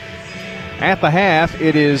well. At the half,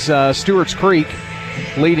 it is Stewart's Creek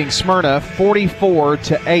leading Smyrna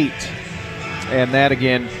 44-8. And that,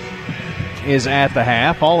 again, is at the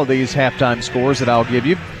half. All of these halftime scores that I'll give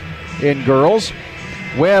you. In girls,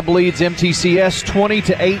 Webb leads MTCS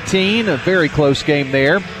 20-18. A very close game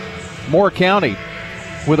there. Moore County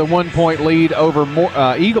with a 1-point lead over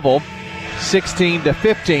Eagleville,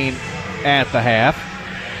 16-15 at the half.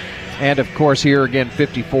 And, of course, here again,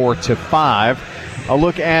 54-5. A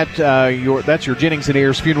look at that's your Jennings &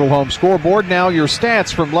 Ayers Funeral Home scoreboard. Now your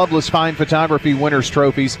stats from Loveless Fine Photography Winners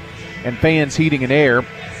Trophies and Fans Heating and Air.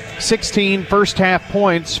 16 first half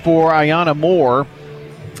points for Ayanna Moore.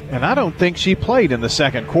 And I don't think she played in the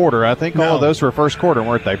second quarter. I think all of those were first quarter,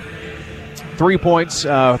 weren't they? 3 points,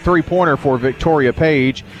 three-pointer for Victoria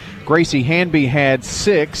Page. Gracie Hanby had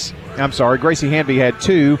 6. I'm sorry, Gracie Hanby had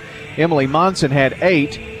 2. Emily Monson had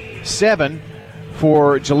 8. 7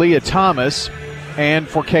 for Jalea Thomas and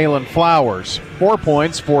for Kaylin Flowers. 4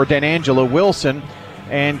 points for Danangela Wilson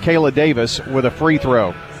and Kayla Davis with a free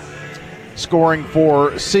throw. Scoring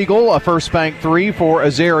for Siegel, a first bank three for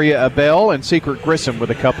Azaria Abell and Secret Grissom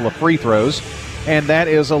with a couple of free throws. And that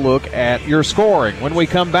is a look at your scoring. When we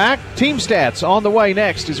come back, team stats on the way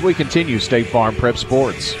next as we continue State Farm Prep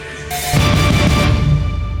Sports.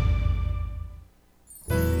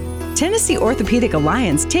 Tennessee Orthopedic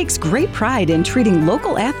Alliance takes great pride in treating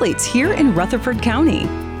local athletes here in Rutherford County.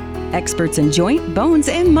 Experts in joint, bones,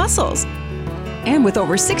 and muscles. And with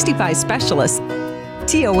over 65 specialists,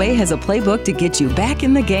 TOA has a playbook to get you back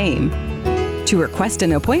in the game. To request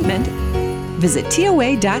an appointment, visit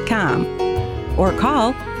TOA.com or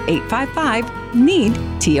call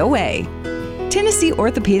 855-NEED-TOA. Tennessee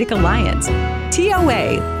Orthopedic Alliance.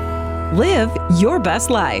 TOA. Live your best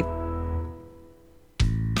life.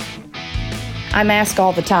 I'm asked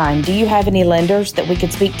all the time, do you have any lenders that we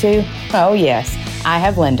could speak to? Oh, yes, I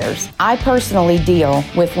have lenders. I personally deal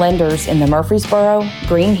with lenders in the Murfreesboro,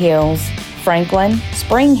 Green Hills, Franklin,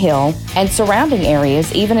 Spring Hill, and surrounding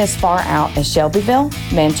areas, even as far out as Shelbyville,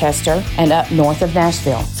 Manchester, and up north of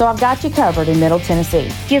Nashville. So I've got you covered in Middle Tennessee.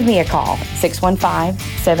 Give me a call,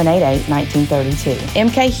 615-788-1932.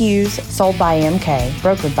 MK Hughes, sold by MK,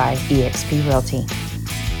 brokered by eXp Realty.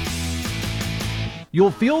 You'll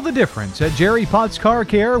feel the difference at Jerry Potts Car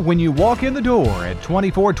Care when you walk in the door at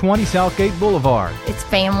 2420 Southgate Boulevard. It's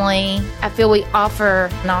family. I feel we offer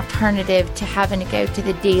an alternative to having to go to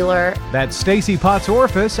the dealer. That's Stacy Potts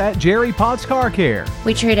Orphis at Jerry Potts Car Care.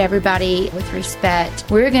 We treat everybody with respect.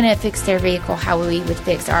 We're going to fix their vehicle how we would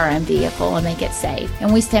fix our own vehicle and make it safe.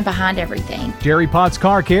 And we stand behind everything. Jerry Potts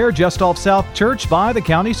Car Care, just off South Church by the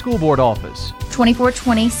County School Board office.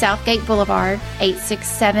 2420 Southgate Boulevard,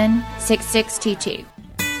 867-6622.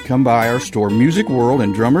 Come by our store, Music World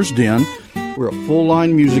and Drummer's Den. We're a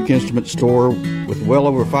full-line music instrument store with well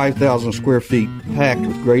over 5,000 square feet packed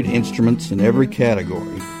with great instruments in every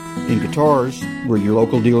category. In guitars, we're your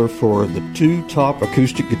local dealer for the two top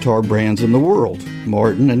acoustic guitar brands in the world,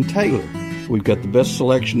 Martin and Taylor. We've got the best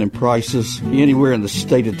selection and prices anywhere in the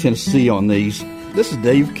state of Tennessee on these. This is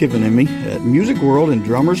Dave Kivenemy at Music World and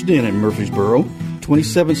Drummer's Den in Murfreesboro,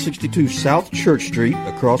 2762 South Church Street,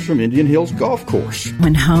 across from Indian Hills Golf Course.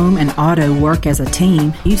 When home and auto work as a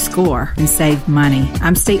team, you score and save money.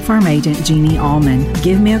 I'm State Farm Agent Jeannie Allman.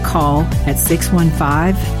 Give me a call at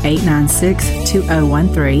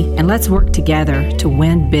 615-896-2013 and let's work together to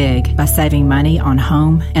win big by saving money on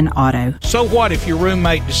home and auto. So what if your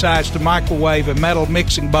roommate decides to microwave a metal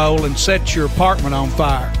mixing bowl and sets your apartment on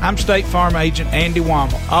fire? I'm State Farm Agent Andy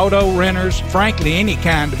Wommel. Auto, renters, frankly any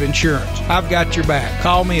kind of insurance. I've got your back.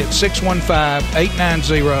 Call me at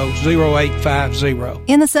 615-890-0850.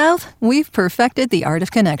 In the South, we've perfected the art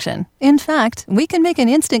of connection. In fact, we can make an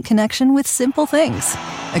instant connection with simple things.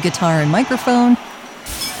 A guitar and microphone,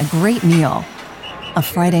 a great meal, a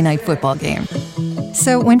Friday night football game.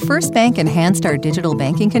 So when First Bank enhanced our digital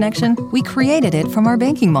banking connection, we created it from our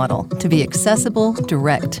banking model to be accessible,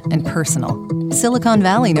 direct, and personal. Silicon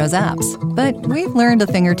Valley knows apps, but we've learned a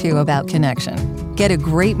thing or two about connection. Get a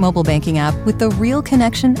great mobile banking app with the real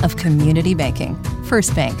connection of community banking.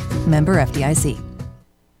 First Bank, member FDIC.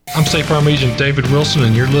 I'm State Farm Agent David Wilson,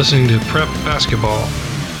 and you're listening to Prep Basketball.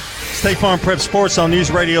 State Farm Prep Sports on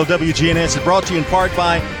News Radio WGNS is brought to you in part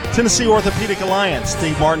by Tennessee Orthopedic Alliance,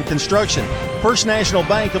 Steve Martin Construction, First National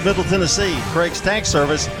Bank of Middle Tennessee, Craig's Tax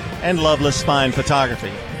Service, and Loveless Fine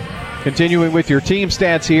Photography. Continuing with your team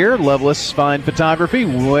stats here, Loveless Fine Photography,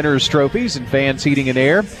 winners trophies, and Fans Heating and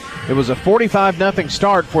Air. It was a 45-0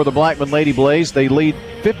 start for the Blackman Lady Blaze. They lead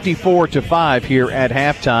 54-5 here at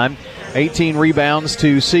halftime. 18 rebounds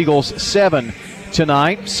to Siegel's 7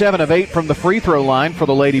 tonight. 7 of 8 from the free throw line for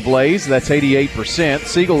the Lady Blaze. That's 88%.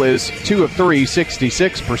 Siegel is 2 of 3,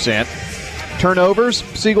 66%. Turnovers,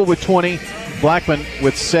 Siegel with 20, Blackman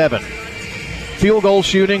with 7. Field goal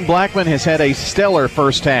shooting, Blackman has had a stellar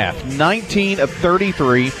first half. 19 of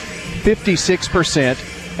 33,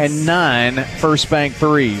 56%, and 9 first bank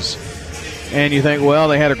threes. And you think, well,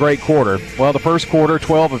 they had a great quarter. Well, the first quarter,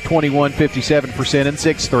 12 of 21, 57%, and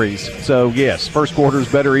 6 threes. So, yes, first quarter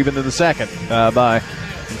is better even than the second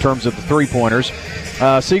in terms of the three-pointers.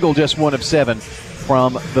 Siegel just 1 of 7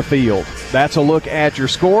 from the field. That's a look at your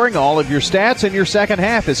scoring, all of your stats, and your second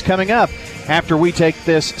half is coming up after we take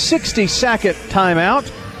this 60-second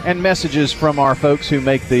timeout and messages from our folks who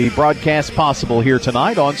make the broadcast possible here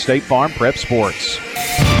tonight on State Farm Prep Sports.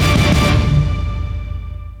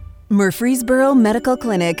 Murfreesboro Medical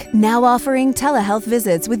Clinic, now offering telehealth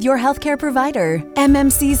visits with your healthcare provider.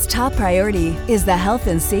 MMC's top priority is the health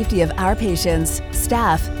and safety of our patients,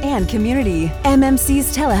 staff, and community.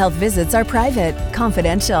 MMC's telehealth visits are private,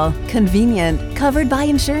 confidential, convenient, covered by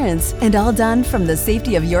insurance, and all done from the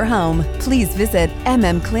safety of your home. Please visit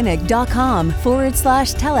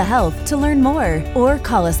mmclinic.com/telehealth to learn more, or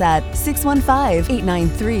call us at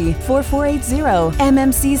 615-893-4480.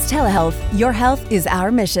 MMC's Telehealth. Your health is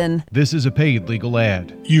our mission. This is a paid legal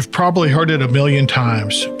ad. You've probably heard it a million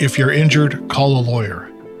times. If you're injured, call a lawyer.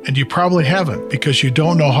 And you probably haven't, because you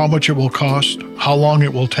don't know how much it will cost, how long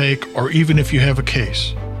it will take, or even if you have a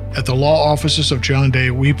case. At the law offices of John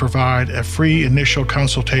Day, we provide a free initial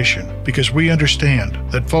consultation because we understand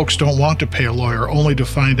that folks don't want to pay a lawyer only to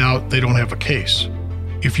find out they don't have a case.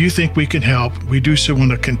 If you think we can help, we do so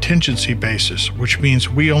on a contingency basis, which means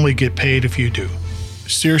we only get paid if you do.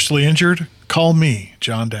 Seriously injured? Call me,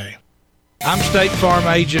 John Day. I'm State Farm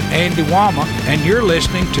Agent Andy Womack, and you're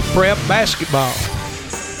listening to Prep Basketball.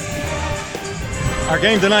 Our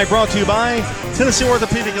game tonight brought to you by Tennessee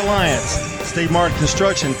Orthopedic Alliance, Steve Martin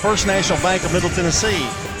Construction, First National Bank of Middle Tennessee,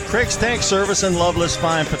 Craig's Tax Service, and Loveless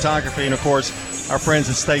Fine Photography, and, of course, our friends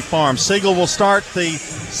at State Farm. Siegel will start the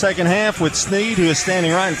second half with Sneed, who is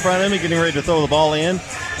standing right in front of him, getting ready to throw the ball in.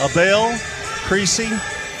 Abell, Creasy,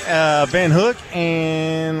 Van Hook,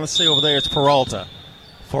 and let's see over there, it's Peralta.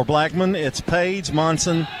 For Blackman, it's Page,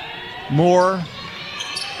 Monson, Moore,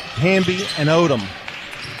 Hamby, and Odom.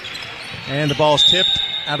 And the ball's tipped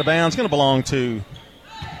out of bounds. Going to belong to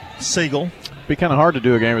Siegel. Be kind of hard to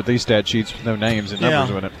do a game with these stat sheets with no names and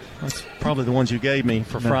numbers in it. That's probably the ones you gave me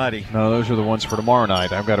for Friday. No, those are the ones for tomorrow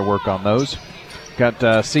night. I've got to work on those. Got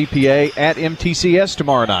CPA at MTCS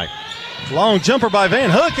tomorrow night. Long jumper by Van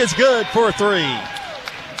Hook is good for a three.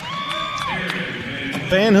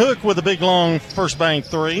 Van Hook with a big, long first bank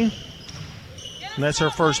three. And that's her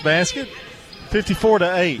first basket.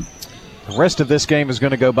 54-8. The rest of this game is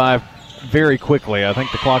going to go by very quickly. I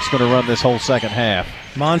think the clock's going to run this whole second half.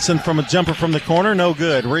 Monson from a jumper from the corner, no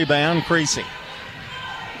good. Rebound, Creasy.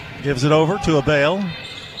 Gives it over to Abell.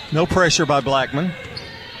 No pressure by Blackman.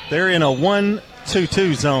 They're in a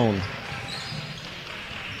 1-2-2 zone.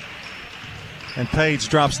 And Page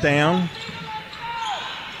drops down.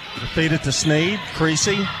 Feed it to Sneed.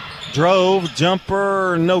 Creasy drove,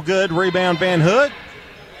 jumper, no good. Rebound, Van Hook.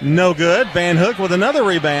 No good. Van Hook with another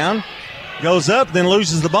rebound. Goes up, then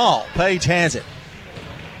loses the ball. Page has it.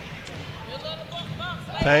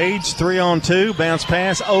 Page, 3-on-2, bounce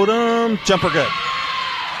pass. Odom, jumper good.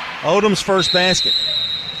 Odom's first basket.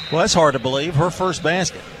 Well, that's hard to believe. Her first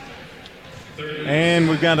basket. And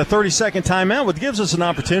we've got a 30-second timeout, which gives us an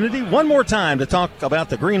opportunity one more time to talk about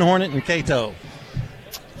the Green Hornet and Cato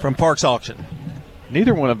from Parks Auction.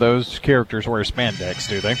 Neither one of those characters wear spandex,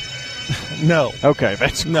 do they? No. Okay,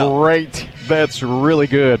 that's great. That's really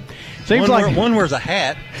good. Seems one wears a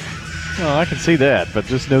hat. Oh, I can see that, but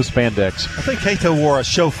just no spandex. I think Cato wore a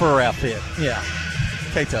chauffeur outfit. Yeah,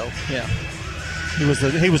 Cato. Yeah, he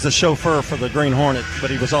was the chauffeur for the Green Hornet, but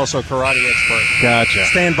he was also a karate expert. Gotcha.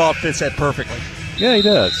 Stan Vaught fits that perfectly. Yeah, he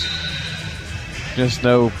does. Just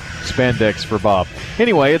no spandex for Bob.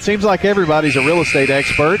 Anyway, it seems like everybody's a real estate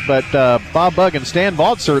expert, but Bob Bugg and Stan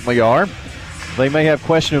Vaught certainly are. They may have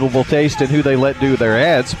questionable taste in who they let do their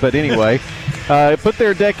ads, but anyway, put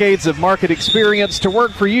their decades of market experience to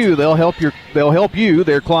work for you. They'll help you,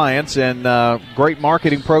 their clients, and great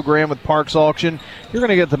marketing program with Parks Auction. You're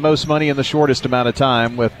going to get the most money in the shortest amount of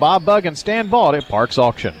time with Bob Bugg and Stan Vaught at Parks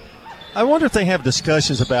Auction. I wonder if they have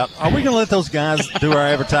discussions about, are we going to let those guys do our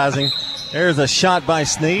advertising? There's a shot by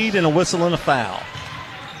Sneed and a whistle and a foul.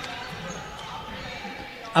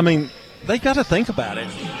 I mean, they got to think about it.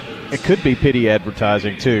 It could be pity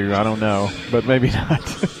advertising, too. I don't know, but maybe not.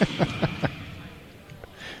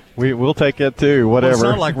 We'll take it, too, whatever. Well,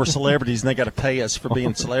 it's not like we're celebrities and they got to pay us for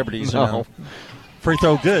being celebrities. No. You know. Free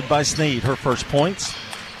throw good by Sneed, her first points.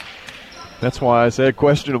 That's why I said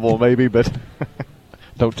questionable, maybe, but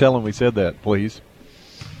don't tell him we said that, please.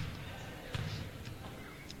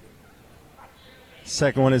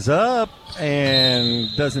 Second one is up and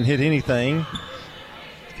doesn't hit anything.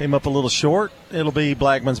 Came up a little short. It'll be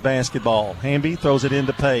Blackman's basketball. Hamby throws it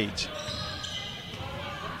into Page.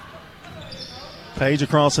 Page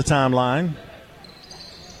across the timeline.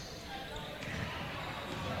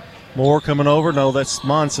 Moore coming over. No, that's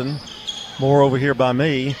Monson. Moore over here by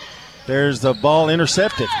me. There's the ball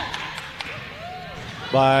intercepted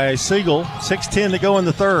by Siegel. 6:10 to go in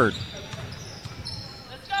the third.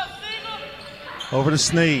 Over to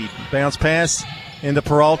Sneed. Bounce pass into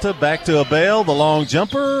Peralta. Back to Abell. The long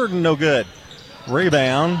jumper. No good.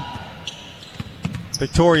 Rebound.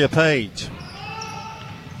 Victoria Page.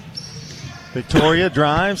 Victoria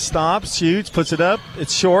drives, stops, shoots, puts it up.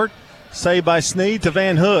 It's short. Saved by Sneed to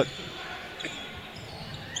Van Hook.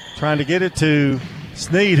 Trying to get it to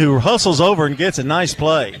Sneed, who hustles over and gets a nice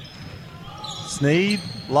play. Sneed,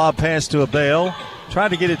 lob pass to Abell. Tried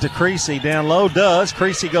to get it to Creasy. Down low, does.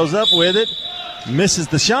 Creasy goes up with it. Misses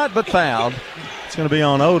the shot, but fouled. It's going to be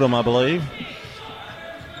on Odom, I believe.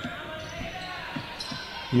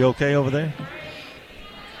 You okay over there?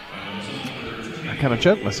 I kind of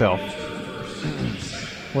choked myself.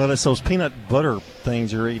 Well, it's those peanut butter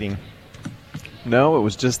things you're eating. No, it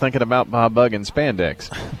was just thinking about Bob Bug and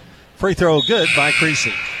spandex. Free throw good by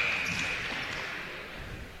Creasy.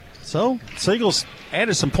 So, Siegel's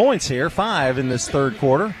added some points here, 5 in this third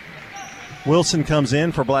quarter. Wilson comes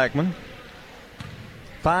in for Blackman.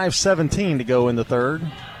 5:17 to go in the third.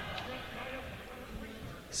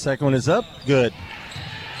 Second one is up, good.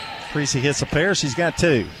 Creasy hits a pair, she's got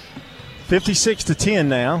 2. 56-10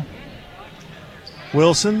 now.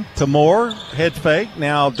 Wilson to Moore, head fake,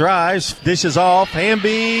 now drives, dishes off,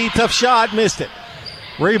 Hamby, tough shot, missed it.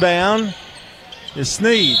 Rebound is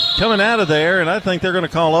Sneed coming out of there, and I think they're going to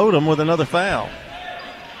call Odom with another foul.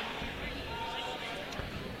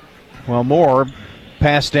 Well, Moore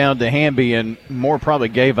passed down to Hamby, and Moore probably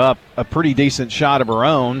gave up a pretty decent shot of her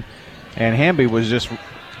own, and Hamby was just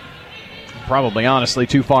probably, honestly,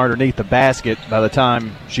 too far underneath the basket by the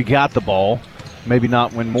time she got the ball. Maybe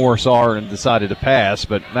not when Moore saw her and decided to pass,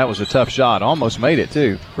 but that was a tough shot. Almost made it,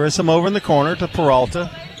 too. Grissom over in the corner to Peralta.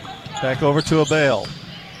 Back over to Abell.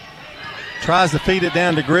 Tries to feed it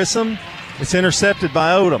down to Grissom. It's intercepted by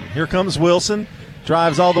Odom. Here comes Wilson.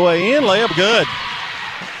 Drives all the way in. Layup good.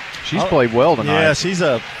 She's played well tonight. Yeah, she's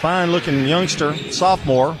a fine-looking youngster,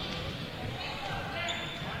 sophomore.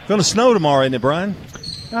 Going to snow tomorrow, isn't it, Brian?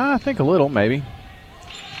 I think a little, maybe.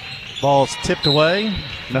 Ball's tipped away.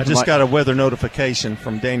 I just like, got a weather notification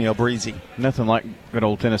from Danielle Breezy. Nothing like good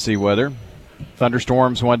old Tennessee weather.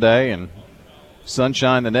 Thunderstorms one day and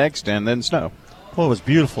sunshine the next, and then snow. Well, it was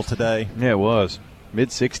beautiful today. Yeah, it was.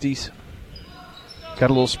 Mid-60s. Got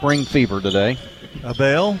a little spring fever today.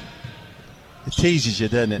 Abell. It teases you,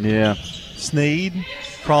 doesn't it? Yeah. Sneed.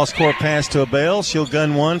 Cross-court pass to Abell. She'll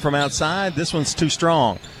gun one from outside. This one's too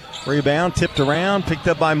strong. Rebound, tipped around, picked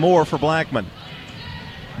up by Moore for Blackman.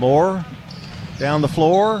 Moore down the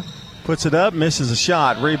floor, puts it up, misses a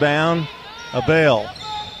shot. Rebound, Abell.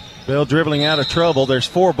 Bell dribbling out of trouble. There's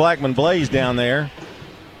 4 Blackman Blaze down there.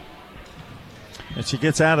 And she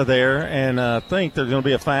gets out of there, and I think there's going to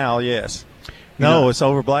be a foul, yes. No, it's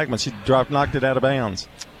over Blackman. She knocked it out of bounds.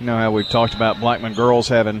 You know how we've talked about Blackman girls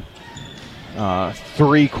having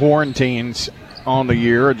 3 quarantines on the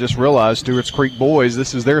year. I just realized Stewart's Creek boys,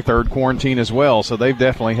 this is their 3rd quarantine as well, so they've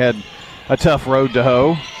definitely had a tough road to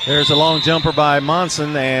hoe. There's a long jumper by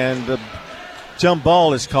Monson, and the jump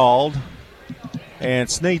ball is called. And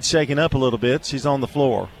Sneed's shaking up a little bit. She's on the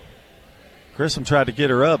floor. Grissom tried to get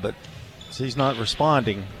her up, but she's not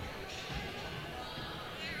responding.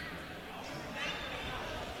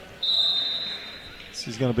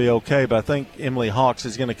 She's going to be okay, but I think Emily Hawks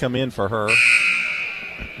is going to come in for her.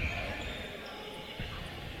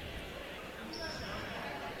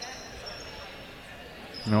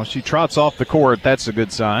 You know, she trots off the court. That's a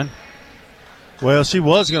good sign. Well, she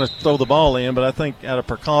was going to throw the ball in, but I think out of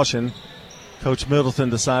precaution, Coach Middleton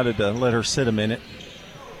decided to let her sit a minute.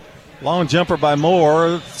 Long jumper by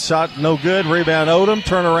Moore. Shot no good. Rebound Odom.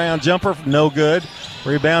 Turnaround jumper, no good.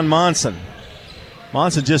 Rebound Monson.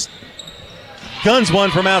 Monson just guns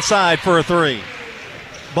one from outside for a 3.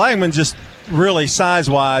 Blackman just really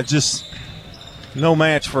size-wise, just no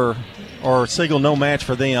match for, or Siegel no match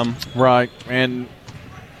for them. Right, and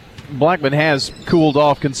Blackman has cooled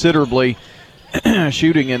off considerably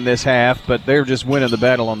shooting in this half, but they're just winning the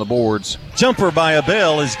battle on the boards. Jumper by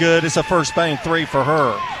Abell is good. It's a first bank 3 for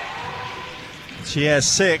her. She has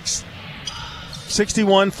 6.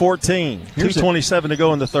 61-14. 2:27 to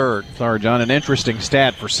go in the third. Sorry, John, an interesting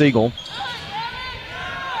stat for Siegel.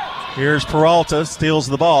 Here's Peralta, steals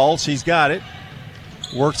the ball. She's got it.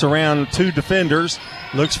 Works around 2 defenders.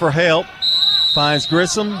 Looks for help. Finds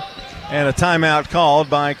Grissom. And a timeout called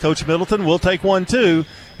by Coach Middleton. We'll take 1, too.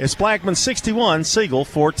 It's Blackman 61, Siegel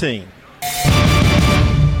 14.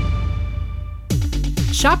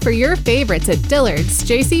 Shop for your favorites at Dillard's,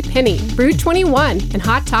 JCPenney, Brew 21, and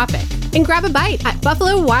Hot Topic. And grab a bite at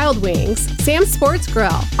Buffalo Wild Wings, Sam's Sports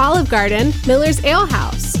Grill, Olive Garden, Miller's Ale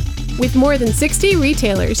House. With more than 60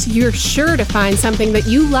 retailers, you're sure to find something that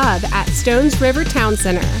you love at Stones River Town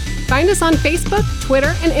Center. Find us on Facebook,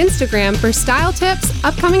 Twitter, and Instagram for style tips,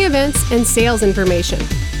 upcoming events, and sales information.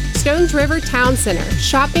 Stones River Town Center,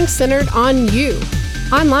 shopping centered on you.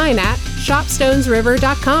 Online at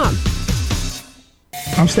shopstonesriver.com.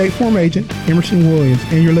 I'm State Farm Agent Emerson Williams,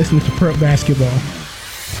 and you're listening to Prep Basketball.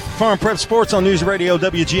 Farm Prep Sports on News Radio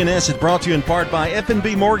WGNS is brought to you in part by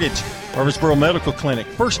F&B Mortgage, Murfreesboro Medical Clinic,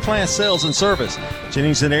 First Class Sales and Service,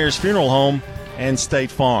 Jennings & Ayers Funeral Home, and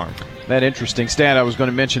State Farm. That interesting stat I was going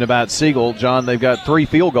to mention about Siegel, John, they've got 3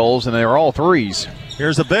 field goals, and they're all threes.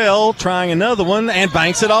 Here's a Bell trying another one and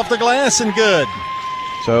banks it off the glass and good.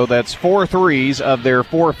 So that's 4 threes of their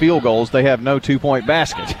 4 field goals. They have no 2-point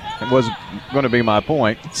basket. It was going to be my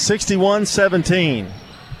point. 61-17.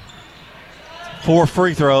 4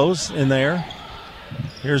 free throws in there.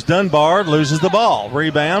 Here's Dunbar, loses the ball.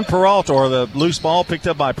 Rebound, Peralta, or the loose ball picked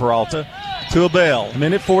up by Peralta to Abell.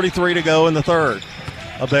 Minute 43 to go in the third.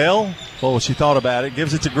 Abell, well, she thought about it,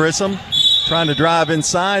 gives it to Grissom. Trying to drive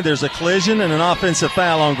inside. There's a collision and an offensive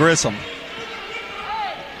foul on Grissom.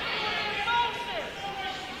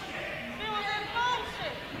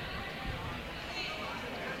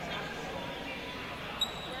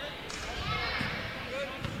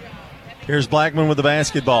 Here's Blackman with the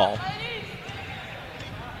basketball.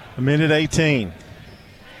 A minute 18.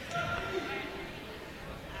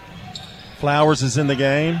 Flowers is in the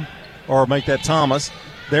game, or make that Thomas.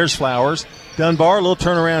 There's Flowers. Dunbar, a little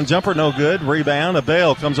turnaround jumper, no good. Rebound,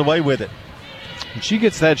 Abell comes away with it. When she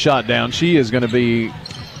gets that shot down, she is going to be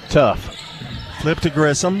tough. Flip to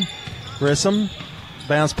Grissom. Grissom,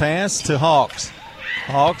 bounce pass to Hawks.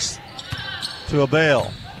 Hawks to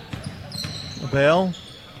Abell. Abell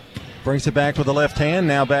brings it back with the left hand,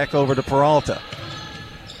 now back over to Peralta.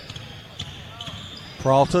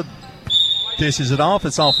 Peralta dishes it off.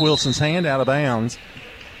 It's off Wilson's hand, out of bounds.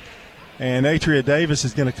 And Atria Davis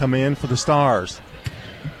is going to come in for the Stars.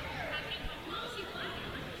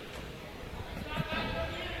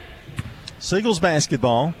 Siegel's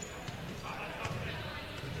basketball.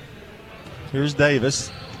 Here's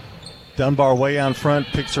Davis. Dunbar way out front,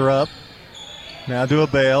 picks her up. Now to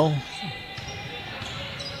Abell.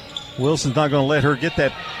 Wilson's not going to let her get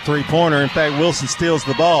that three-pointer. In fact, Wilson steals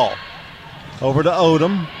the ball. Over to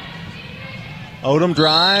Odom. Odom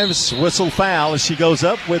drives, whistle foul as she goes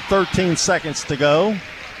up with 13 seconds to go.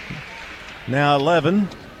 Now 11.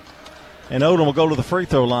 And Odom will go to the free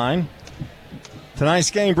throw line. Tonight's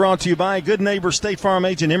game brought to you by Good Neighbor State Farm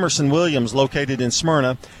agent Emerson Williams, located in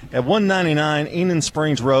Smyrna at 199 Enon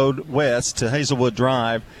Springs Road West to Hazelwood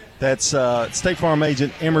Drive. That's State Farm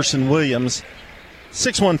agent Emerson Williams.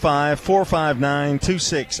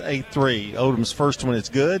 615-459-2683. Odom's first one is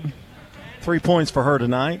good. 3 points for her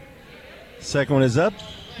tonight. Second one is up.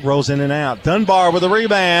 Rolls in and out. Dunbar with a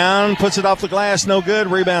rebound. Puts it off the glass. No good.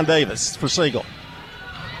 Rebound Davis for Siegel.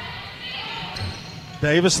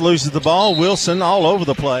 Davis loses the ball. Wilson all over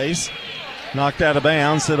the place. Knocked out of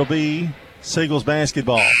bounds. It'll be Siegel's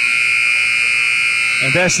basketball.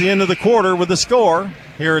 And that's the end of the quarter with the score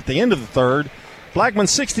here at the end of the third. Blackman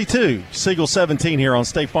 62, Siegel 17 here on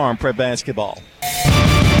State Farm Prep Basketball.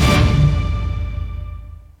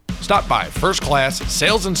 Stop by First Class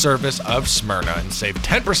Sales and Service of Smyrna and save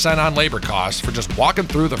 10% on labor costs for just walking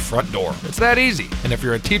through the front door. It's that easy. And if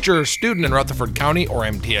you're a teacher or student in Rutherford County or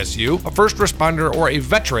MTSU, a first responder, or a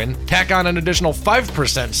veteran, tack on an additional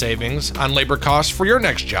 5% savings on labor costs for your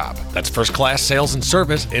next job. That's First Class Sales and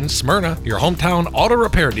Service in Smyrna, your hometown auto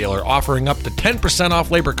repair dealer, offering up to 10%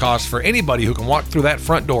 off labor costs for anybody who can walk through that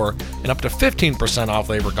front door, and up to 15% off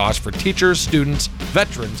labor costs for teachers, students,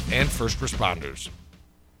 veterans, and first responders.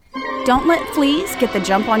 Don't let fleas get the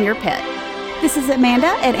jump on your pet. This is Amanda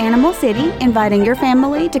at Animal City, inviting your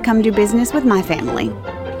family to come do business with my family.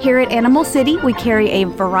 Here at Animal City, we carry a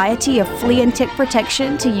variety of flea and tick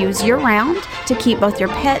protection to use year-round to keep both your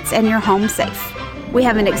pets and your home safe. We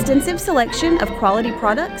have an extensive selection of quality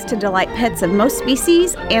products to delight pets of most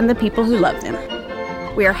species and the people who love them.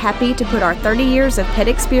 We are happy to put our 30 years of pet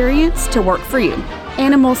experience to work for you.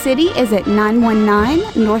 Animal City is at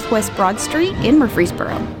 919 Northwest Broad Street in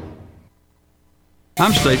Murfreesboro.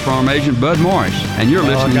 I'm State Farm agent Bud Morris, and you're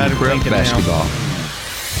listening to Prep Basketball.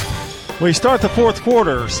 We start the fourth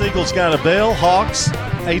quarter. Siegel's got Abell, Hawks,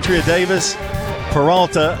 Atria Davis,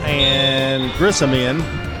 Peralta, and Grissom in.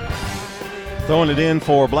 Throwing it in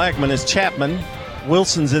for Blackman is Chapman.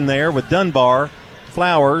 Wilson's in there with Dunbar,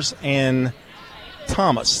 Flowers, and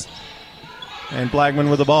Thomas. And Blackman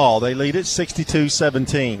with the ball. They lead it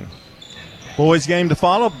 62-17. Boys game to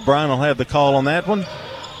follow. Brian will have the call on that one.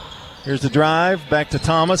 Here's the drive. Back to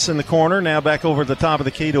Thomas in the corner. Now back over to the top of the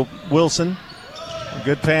key to Wilson.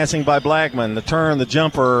 Good passing by Blackman. The turn, the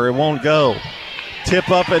jumper, it won't go. Tip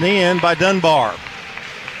up and in by Dunbar.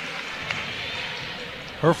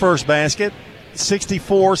 Her first basket,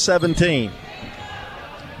 64-17.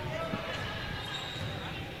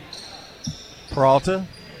 Peralta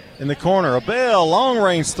in the corner. Abell, long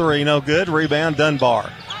range three, no good. Rebound, Dunbar.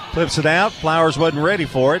 Flips it out. Flowers wasn't ready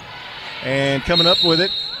for it. And coming up with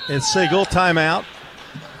it is Siegel. Timeout.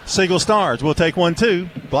 Siegel Stars will take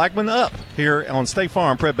 1-2. Blackman up here on State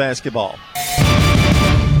Farm Prep Basketball.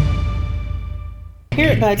 Here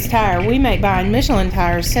at Bud's Tire, we make buying Michelin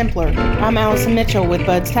tires simpler. I'm Allison Mitchell with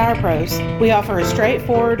Bud's Tire Pros. We offer a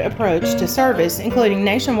straightforward approach to service, including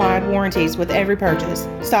nationwide warranties with every purchase.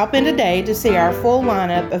 Stop in today to see our full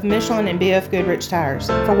lineup of Michelin and BF Goodrich tires.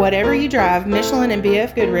 For whatever you drive, Michelin and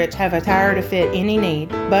BF Goodrich have a tire to fit any need.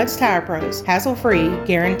 Bud's Tire Pros, hassle-free,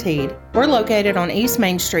 guaranteed. We're located on East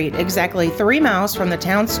Main Street, exactly 3 miles from the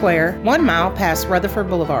town square, 1 mile past Rutherford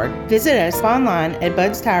Boulevard. Visit us online at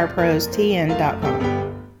budstirepros.tn.com.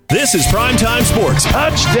 This is Primetime Sports.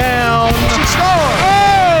 Touchdown! She scored!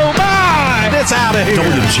 Oh, my! It's out of here.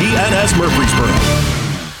 WGNS Murfreesboro.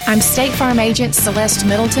 I'm State Farm Agent Celeste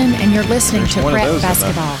Middleton, and you're listening to Prep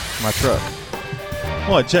Basketball. My truck.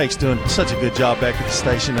 Boy, Jake's doing such a good job back at the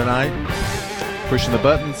station tonight. Pushing the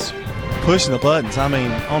buttons. Pushing the buttons. I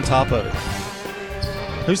mean, on top of it.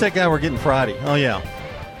 Who's that guy we're getting Friday? Oh, yeah.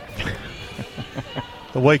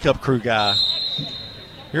 The wake-up crew guy.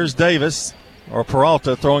 Here's Davis, or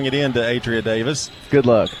Peralta, throwing it in to Adria Davis. Good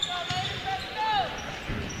luck.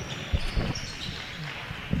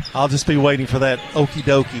 I'll just be waiting for that okie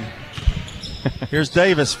dokie. Here's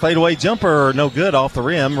Davis. Fadeaway jumper, no good off the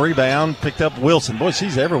rim. Rebound, picked up Wilson. Boy,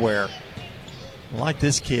 she's everywhere. I like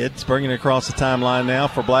this kid. It's bringing it across the timeline now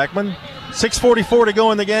for Blackman. 6:44 to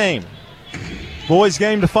go in the game. Boys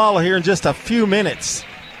game to follow here in just a few minutes.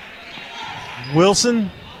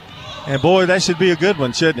 Wilson, and boy, that should be a good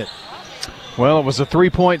one, shouldn't it? Well, it was a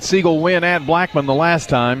 3-point Siegel win at Blackman the last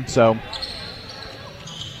time, so.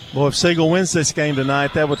 Boy, if Siegel wins this game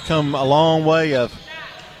tonight, that would come a long way of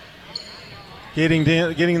getting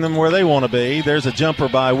them where they want to be. There's a jumper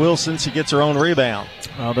by Wilson. She gets her own rebound.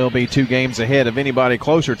 Well, they'll be 2 games ahead of anybody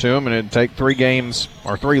closer to them, and it'd take 3 games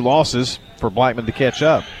or 3 losses for Blackman to catch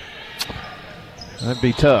up. That'd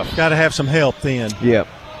be tough. Got to have some help then. Yep.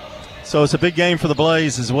 So it's a big game for the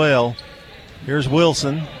Blaze as well. Here's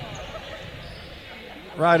Wilson.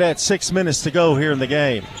 Right at 6 minutes to go here in the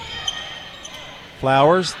game.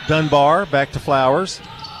 Flowers, Dunbar, back to Flowers.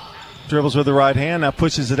 Dribbles with the right hand, now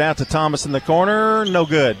pushes it out to Thomas in the corner. No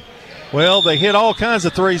good. Well, they hit all kinds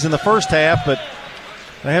of threes in the first half, but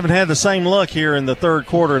they haven't had the same luck here in the third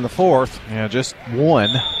quarter and the fourth. Yeah, just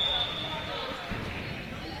one.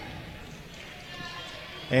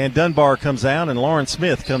 And Dunbar comes out, and Lauren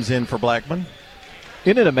Smith comes in for Blackman.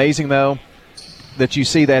 Isn't it amazing, though, that you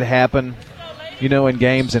see that happen, you know, in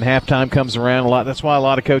games and halftime comes around a lot? That's why a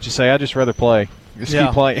lot of coaches say, I'd just rather play. Just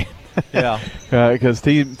keep playing. Yeah. Because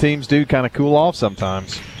teams do kind of cool off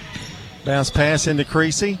sometimes. Bounce pass into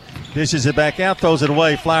Creasy. Dishes it back out, throws it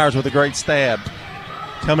away. Flowers with a great stab.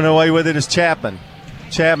 Coming away with it is Chapman.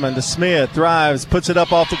 Chapman to Smith. Drives, puts it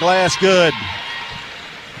up off the glass. Good.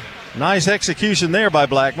 Nice execution there by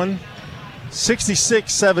Blackman.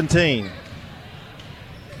 66-17.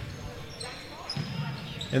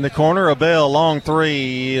 In the corner, Abell, long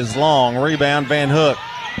three is long. Rebound, Van Hook.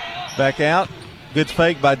 Back out. Good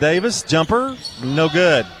fake by Davis. Jumper, no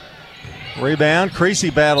good. Rebound, Creasy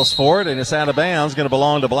battles for it, and it's out of bounds. Going to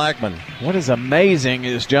belong to Blackman. What is amazing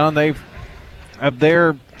is, John, they've of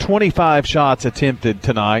their 25 shots attempted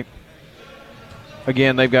tonight,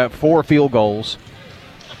 again, they've got 4 field goals.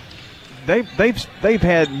 They've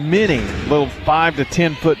had many little 5 to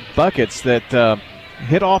 10 foot buckets that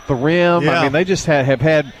hit off the rim. Yeah. I mean, they just have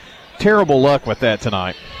had terrible luck with that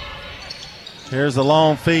tonight. Here's the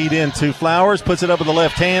long feed into Flowers, puts it up with the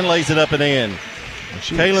left hand, lays it up and in.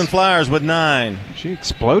 Kaylin Flowers with 9. She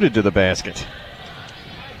exploded to the basket.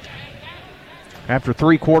 After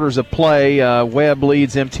 3 quarters of play, Webb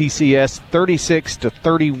leads MTCS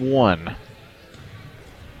 36-31.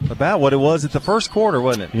 About what it was at the first quarter,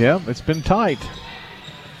 wasn't it? Yeah, it's been tight.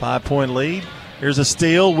 5-point lead. Here's a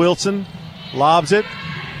steal. Wilson lobs it.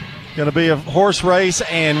 Going to be a horse race,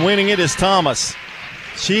 and winning it is Thomas.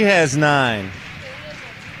 She has 9.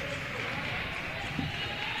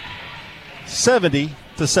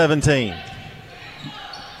 70-17.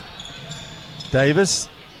 Davis,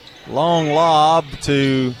 long lob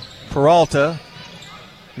to Peralta.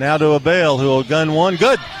 Now to Abell, who will gun one.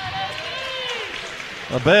 Good.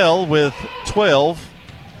 Abell with 12.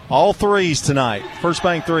 All threes tonight. First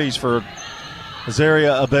bank threes for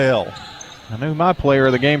Azaria Abell. I know who my player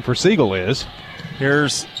of the game for Siegel is.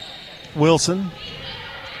 Here's Wilson.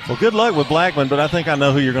 Well, good luck with Blackman, but I think I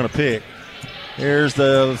know who you're going to pick. Here's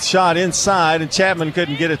the shot inside, and Chapman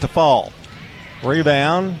couldn't get it to fall.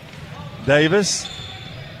 Rebound, Davis.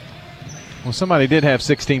 Well, somebody did have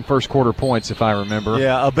 16 first-quarter points, if I remember.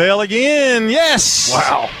 Yeah, Abell again. Yes!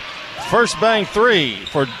 Wow. First bank 3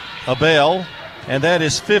 for Abell, and that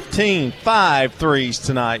is 15, 5 threes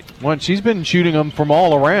tonight. Well, she's been shooting them from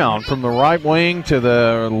all around, from the right wing to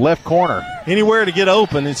the left corner. Anywhere to get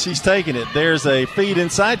open, and she's taking it. There's a feed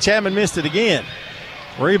inside. Chapman missed it again.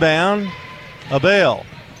 Rebound, Abell.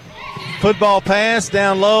 Football pass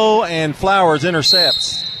down low, and Flowers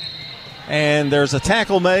intercepts. And there's a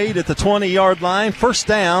tackle made at the 20-yard line. First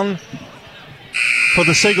down for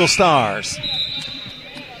the Siegel Stars.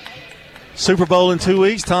 Super Bowl in 2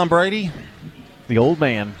 weeks. Tom Brady, the old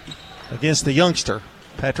man, against the youngster,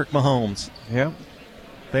 Patrick Mahomes. Yeah.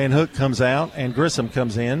 Van Hook comes out, and Grissom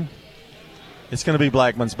comes in. It's going to be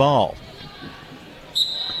Blackman's ball.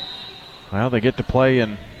 Well, they get to play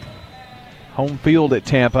in home field at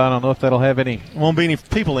Tampa. I don't know if that'll have any. Won't be any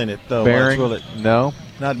people in it, though. Bearing. Will it? No.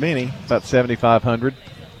 Not many. About 7,500.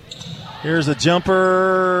 Here's a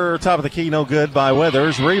jumper, top of the key, no good by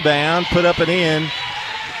Weathers. Rebound, put up and in.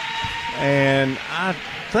 And I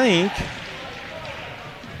think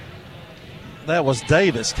that was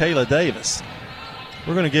Davis, Kayla Davis.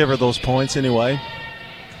 We're going to give her those points anyway.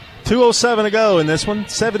 2:07 to go in this one.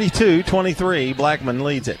 72-23. Blackman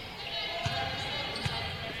leads it.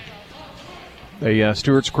 The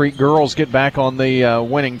Stewart's Creek girls get back on the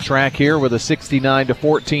winning track here with a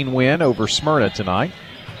 69-14 win over Smyrna tonight.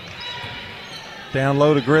 Down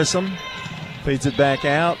low to Grissom. Feeds it back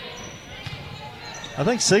out. I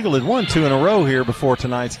think Siegel had won 2 in a row here before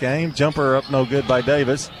tonight's game. Jumper up no good by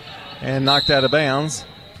Davis and knocked out of bounds.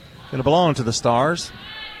 Going to belong to the Stars.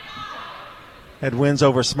 Had wins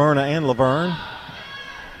over Smyrna and Laverne.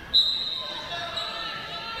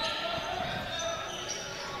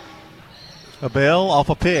 Abell off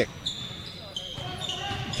a pick.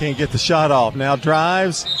 Can't get the shot off. Now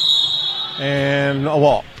drives and a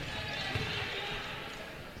walk.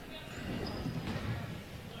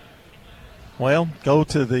 Well, go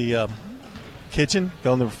to the kitchen,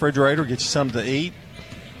 go in the refrigerator, get you something to eat,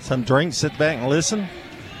 some drink, sit back and listen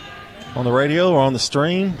on the radio or on the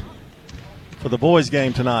stream for the boys'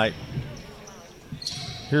 game tonight.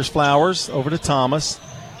 Here's Flowers over to Thomas,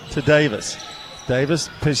 to Davis. Davis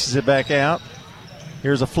pitches it back out.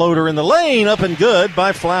 Here's a floater in the lane, up and good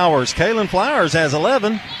by Flowers. Kaylin Flowers has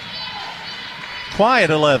 11. Quiet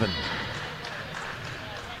 11.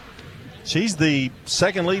 She's the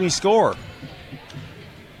second leading scorer.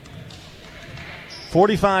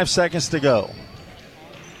 45 seconds to go.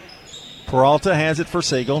 Peralta has it for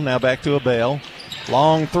Siegel. Now back to Abell.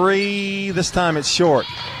 Long three. This time it's short.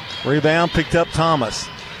 Rebound picked up Thomas.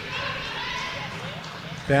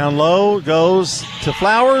 Down low goes to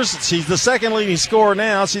Flowers. She's the second leading scorer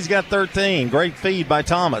now. She's got 13. Great feed by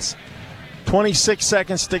Thomas. 26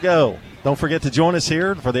 seconds to go. Don't forget to join us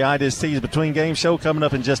here for the Ideas Tees Between Game show coming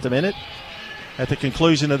up in just a minute at the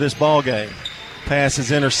conclusion of this ball game. Pass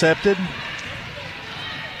is intercepted.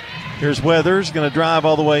 Here's Weathers, going to drive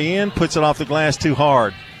all the way in, puts it off the glass too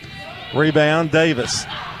hard. Rebound, Davis.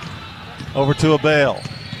 Over to Abell.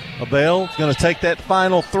 Abell going to take that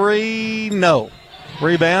final three. No.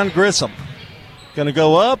 Rebound, Grissom. Going to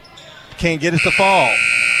go up. Can't get it to fall.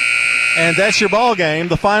 And that's your ball game.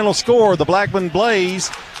 The final score, the Blackman Blaze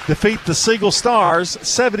defeat the Siegel Stars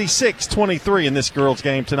 76-23 in this girls'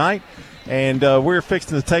 game tonight. And we're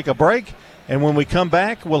fixing to take a break. And when we come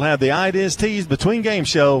back, we'll have the Ideas Tees Between Game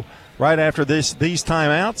show right after these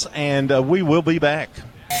timeouts. And we will be back.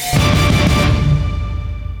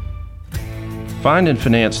 Find and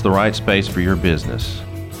finance the right space for your business.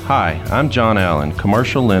 Hi, I'm John Allen,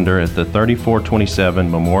 commercial lender at the 3427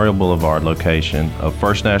 Memorial Boulevard location of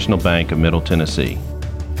First National Bank of Middle Tennessee.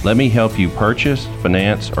 Let me help you purchase,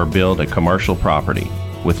 finance, or build a commercial property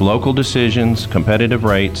with local decisions, competitive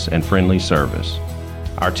rates, and friendly service.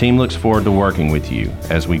 Our team looks forward to working with you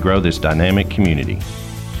as we grow this dynamic community.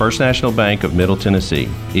 First National Bank of Middle Tennessee,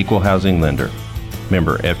 Equal Housing Lender.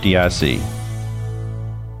 Member FDIC.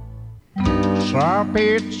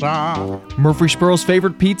 Pizza. Murfreesboro's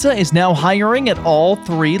favorite pizza is now hiring at all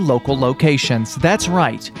 3 local locations. That's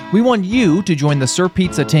right. We want you to join the Sir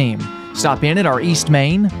Pizza team. Stop in at our East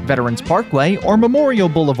Main, Veterans Parkway, or Memorial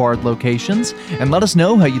Boulevard locations and let us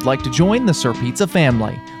know how you'd like to join the Sir Pizza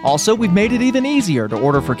family. Also, we've made it even easier to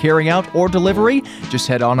order for carryout or delivery. Just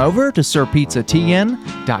head on over to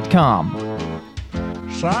sirpizzatn.com.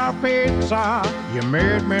 Sir Pizza, you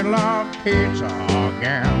made me love pizza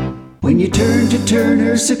again. When you turn to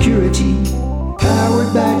Turner Security,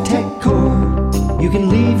 powered by TechCore, you can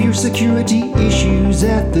leave your security issues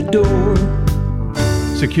at the door.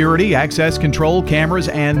 Security, access control, cameras,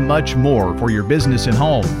 and much more for your business and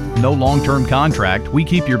home. No long-term contract. We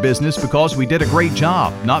keep your business because we did a great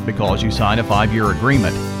job, not because you signed a 5-year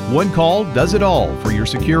agreement. One call does it all for your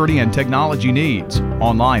security and technology needs.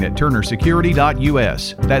 Online at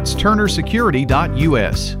turnersecurity.us. That's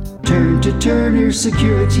turnersecurity.us. Turn to Turner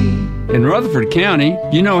Security. In Rutherford County,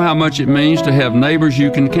 you know how much it means to have neighbors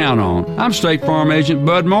you can count on. I'm State Farm Agent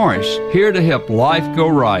Bud Morris, here to help life go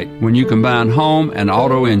right when you combine home and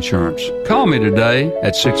auto insurance. Call me today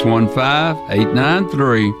at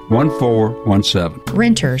 615-893-1417.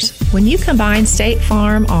 Renters, when you combine State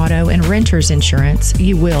Farm, auto, and renters insurance,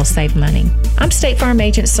 you will save money. I'm State Farm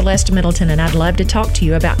Agent Celeste Middleton, and I'd love to talk to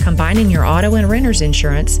you about combining your auto and renters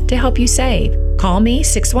insurance to help you save. Call me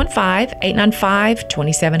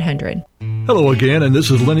 615-895-2700. Hello again, and this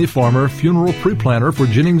is Lenny Farmer, funeral pre-planner for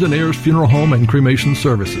Jennings & Ayers Funeral Home and Cremation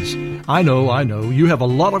Services. I know, you have a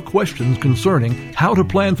lot of questions concerning how to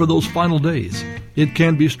plan for those final days. It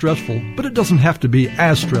can be stressful, but it doesn't have to be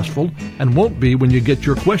as stressful and won't be when you get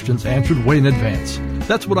your questions answered way in advance.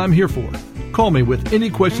 That's what I'm here for. Call me with any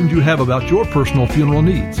questions you have about your personal funeral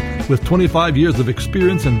needs. With 25 years of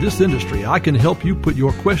experience in this industry, I can help you put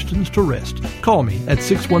your questions to rest. Call me at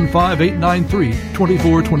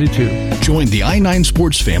 615-893-2422. Join the I-9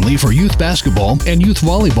 Sports family for youth basketball and youth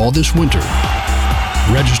volleyball this winter.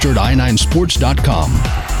 Registered i9sports.com.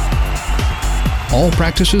 All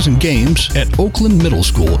practices and games at Oakland Middle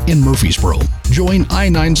School in Murfreesboro. Join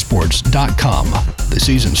i9sports.com. The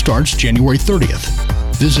season starts January 30th.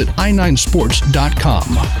 Visit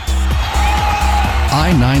i9sports.com.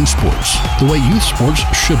 I9 Sports, the way youth sports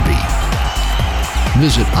should be.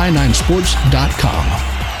 Visit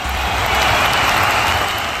i9sports.com.